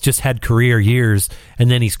you both just had career years,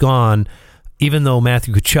 and then he's gone. Even though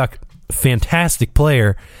Matthew Tkachuk, fantastic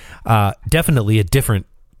player, definitely a different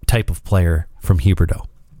type of player from Huberdeau.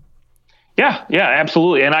 Yeah,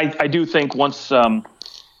 absolutely. And I do think once, again,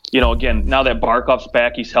 now that Barkov's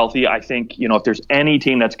back, he's healthy, I think, if there's any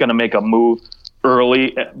team that's going to make a move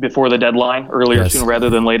early before the deadline, sooner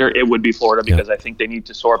rather than later, it would be Florida, because I think they need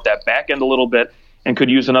to shore up that back end a little bit and could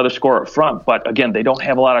use another scorer up front. But again, they don't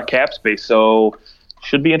have a lot of cap space, so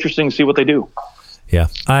should be interesting to see what they do. Yeah,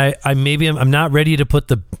 I'm not ready to put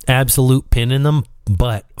the absolute pin in them,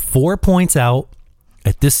 but 4 points out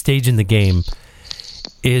at this stage in the game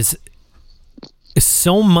is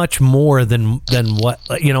so much more than what,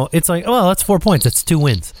 it's like, well, that's 4 points. That's 2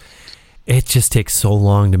 wins. It just takes so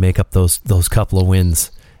long to make up those couple of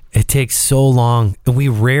wins. It takes so long. We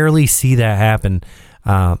rarely see that happen.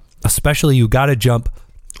 Especially you got to jump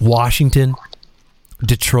Washington.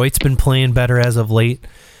 Detroit's been playing better as of late.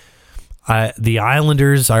 The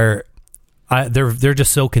Islanders they're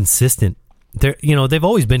just so consistent. they've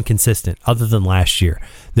always been consistent other than last year.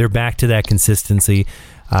 They're back to that consistency.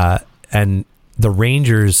 And the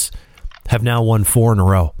Rangers have now won 4 in a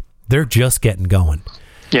row. They're just getting going.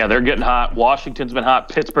 Yeah, they're getting hot. Washington's been hot.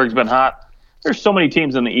 Pittsburgh's been hot. There's so many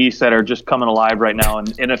teams in the East that are just coming alive right now.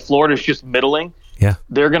 And if Florida's just middling,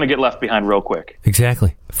 they're going to get left behind real quick.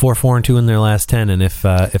 Exactly. 4-4-2 in their last 10. And if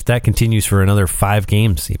that continues for another 5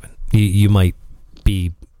 games even, you might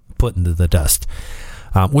be put into the dust.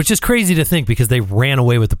 Which is crazy to think because they ran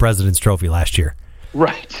away with the President's Trophy last year.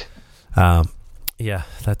 Right. Yeah,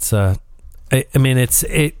 that's. I mean, it's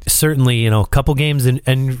certainly a couple games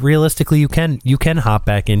and realistically you can hop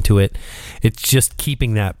back into it. It's just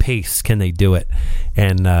keeping that pace. Can they do it?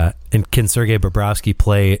 And can Sergei Bobrovsky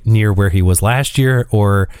play near where he was last year,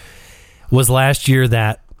 or was last year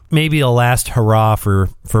that maybe a last hurrah for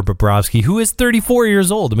Bobrovsky, who is 34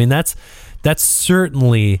 years old? I mean, that's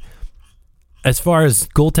certainly, as far as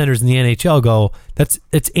goaltenders in the NHL go,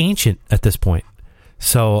 it's ancient at this point.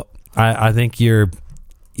 So I think you're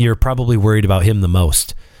probably worried about him the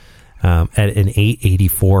most at an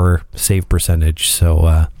 .884 save percentage.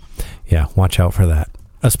 So watch out for that,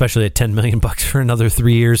 especially at $10 million for another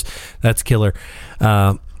 3 years. That's killer.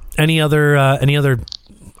 Any other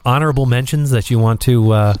honorable mentions that you want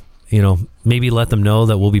to maybe let them know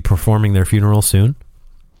that we'll be performing their funeral soon?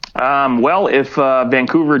 Well, if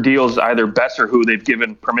Vancouver deals either Besser, who they've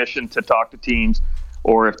given permission to talk to teams,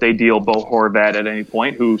 or if they deal Bo Horvat at any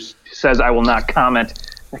point, who says, I will not comment,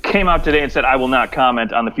 came out today and said, I will not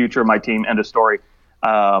comment on the future of my team, end of story.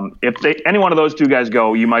 If any one of those two guys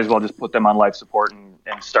go, you might as well just put them on life support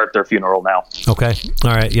and start their funeral now. Okay.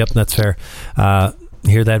 All right. Yep, that's fair.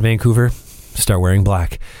 Hear that, Vancouver? Start wearing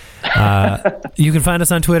black. You can find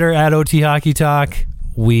us on Twitter at OT Hockey Talk.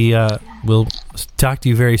 We will talk to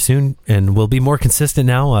you very soon, and we'll be more consistent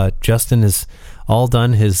now. Justin has all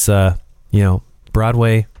done his,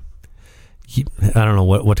 Broadway. I don't know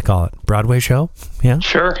what to call it. Broadway show? Yeah.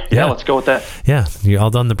 Sure. Yeah. Let's go with that. Yeah, you're all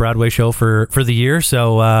done the Broadway show for the year.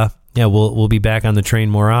 So we'll be back on the train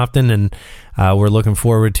more often, and we're looking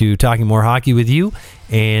forward to talking more hockey with you.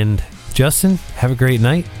 And Justin, have a great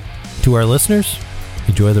night. To our listeners,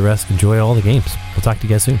 enjoy all the games. We'll talk to you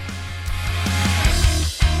guys soon.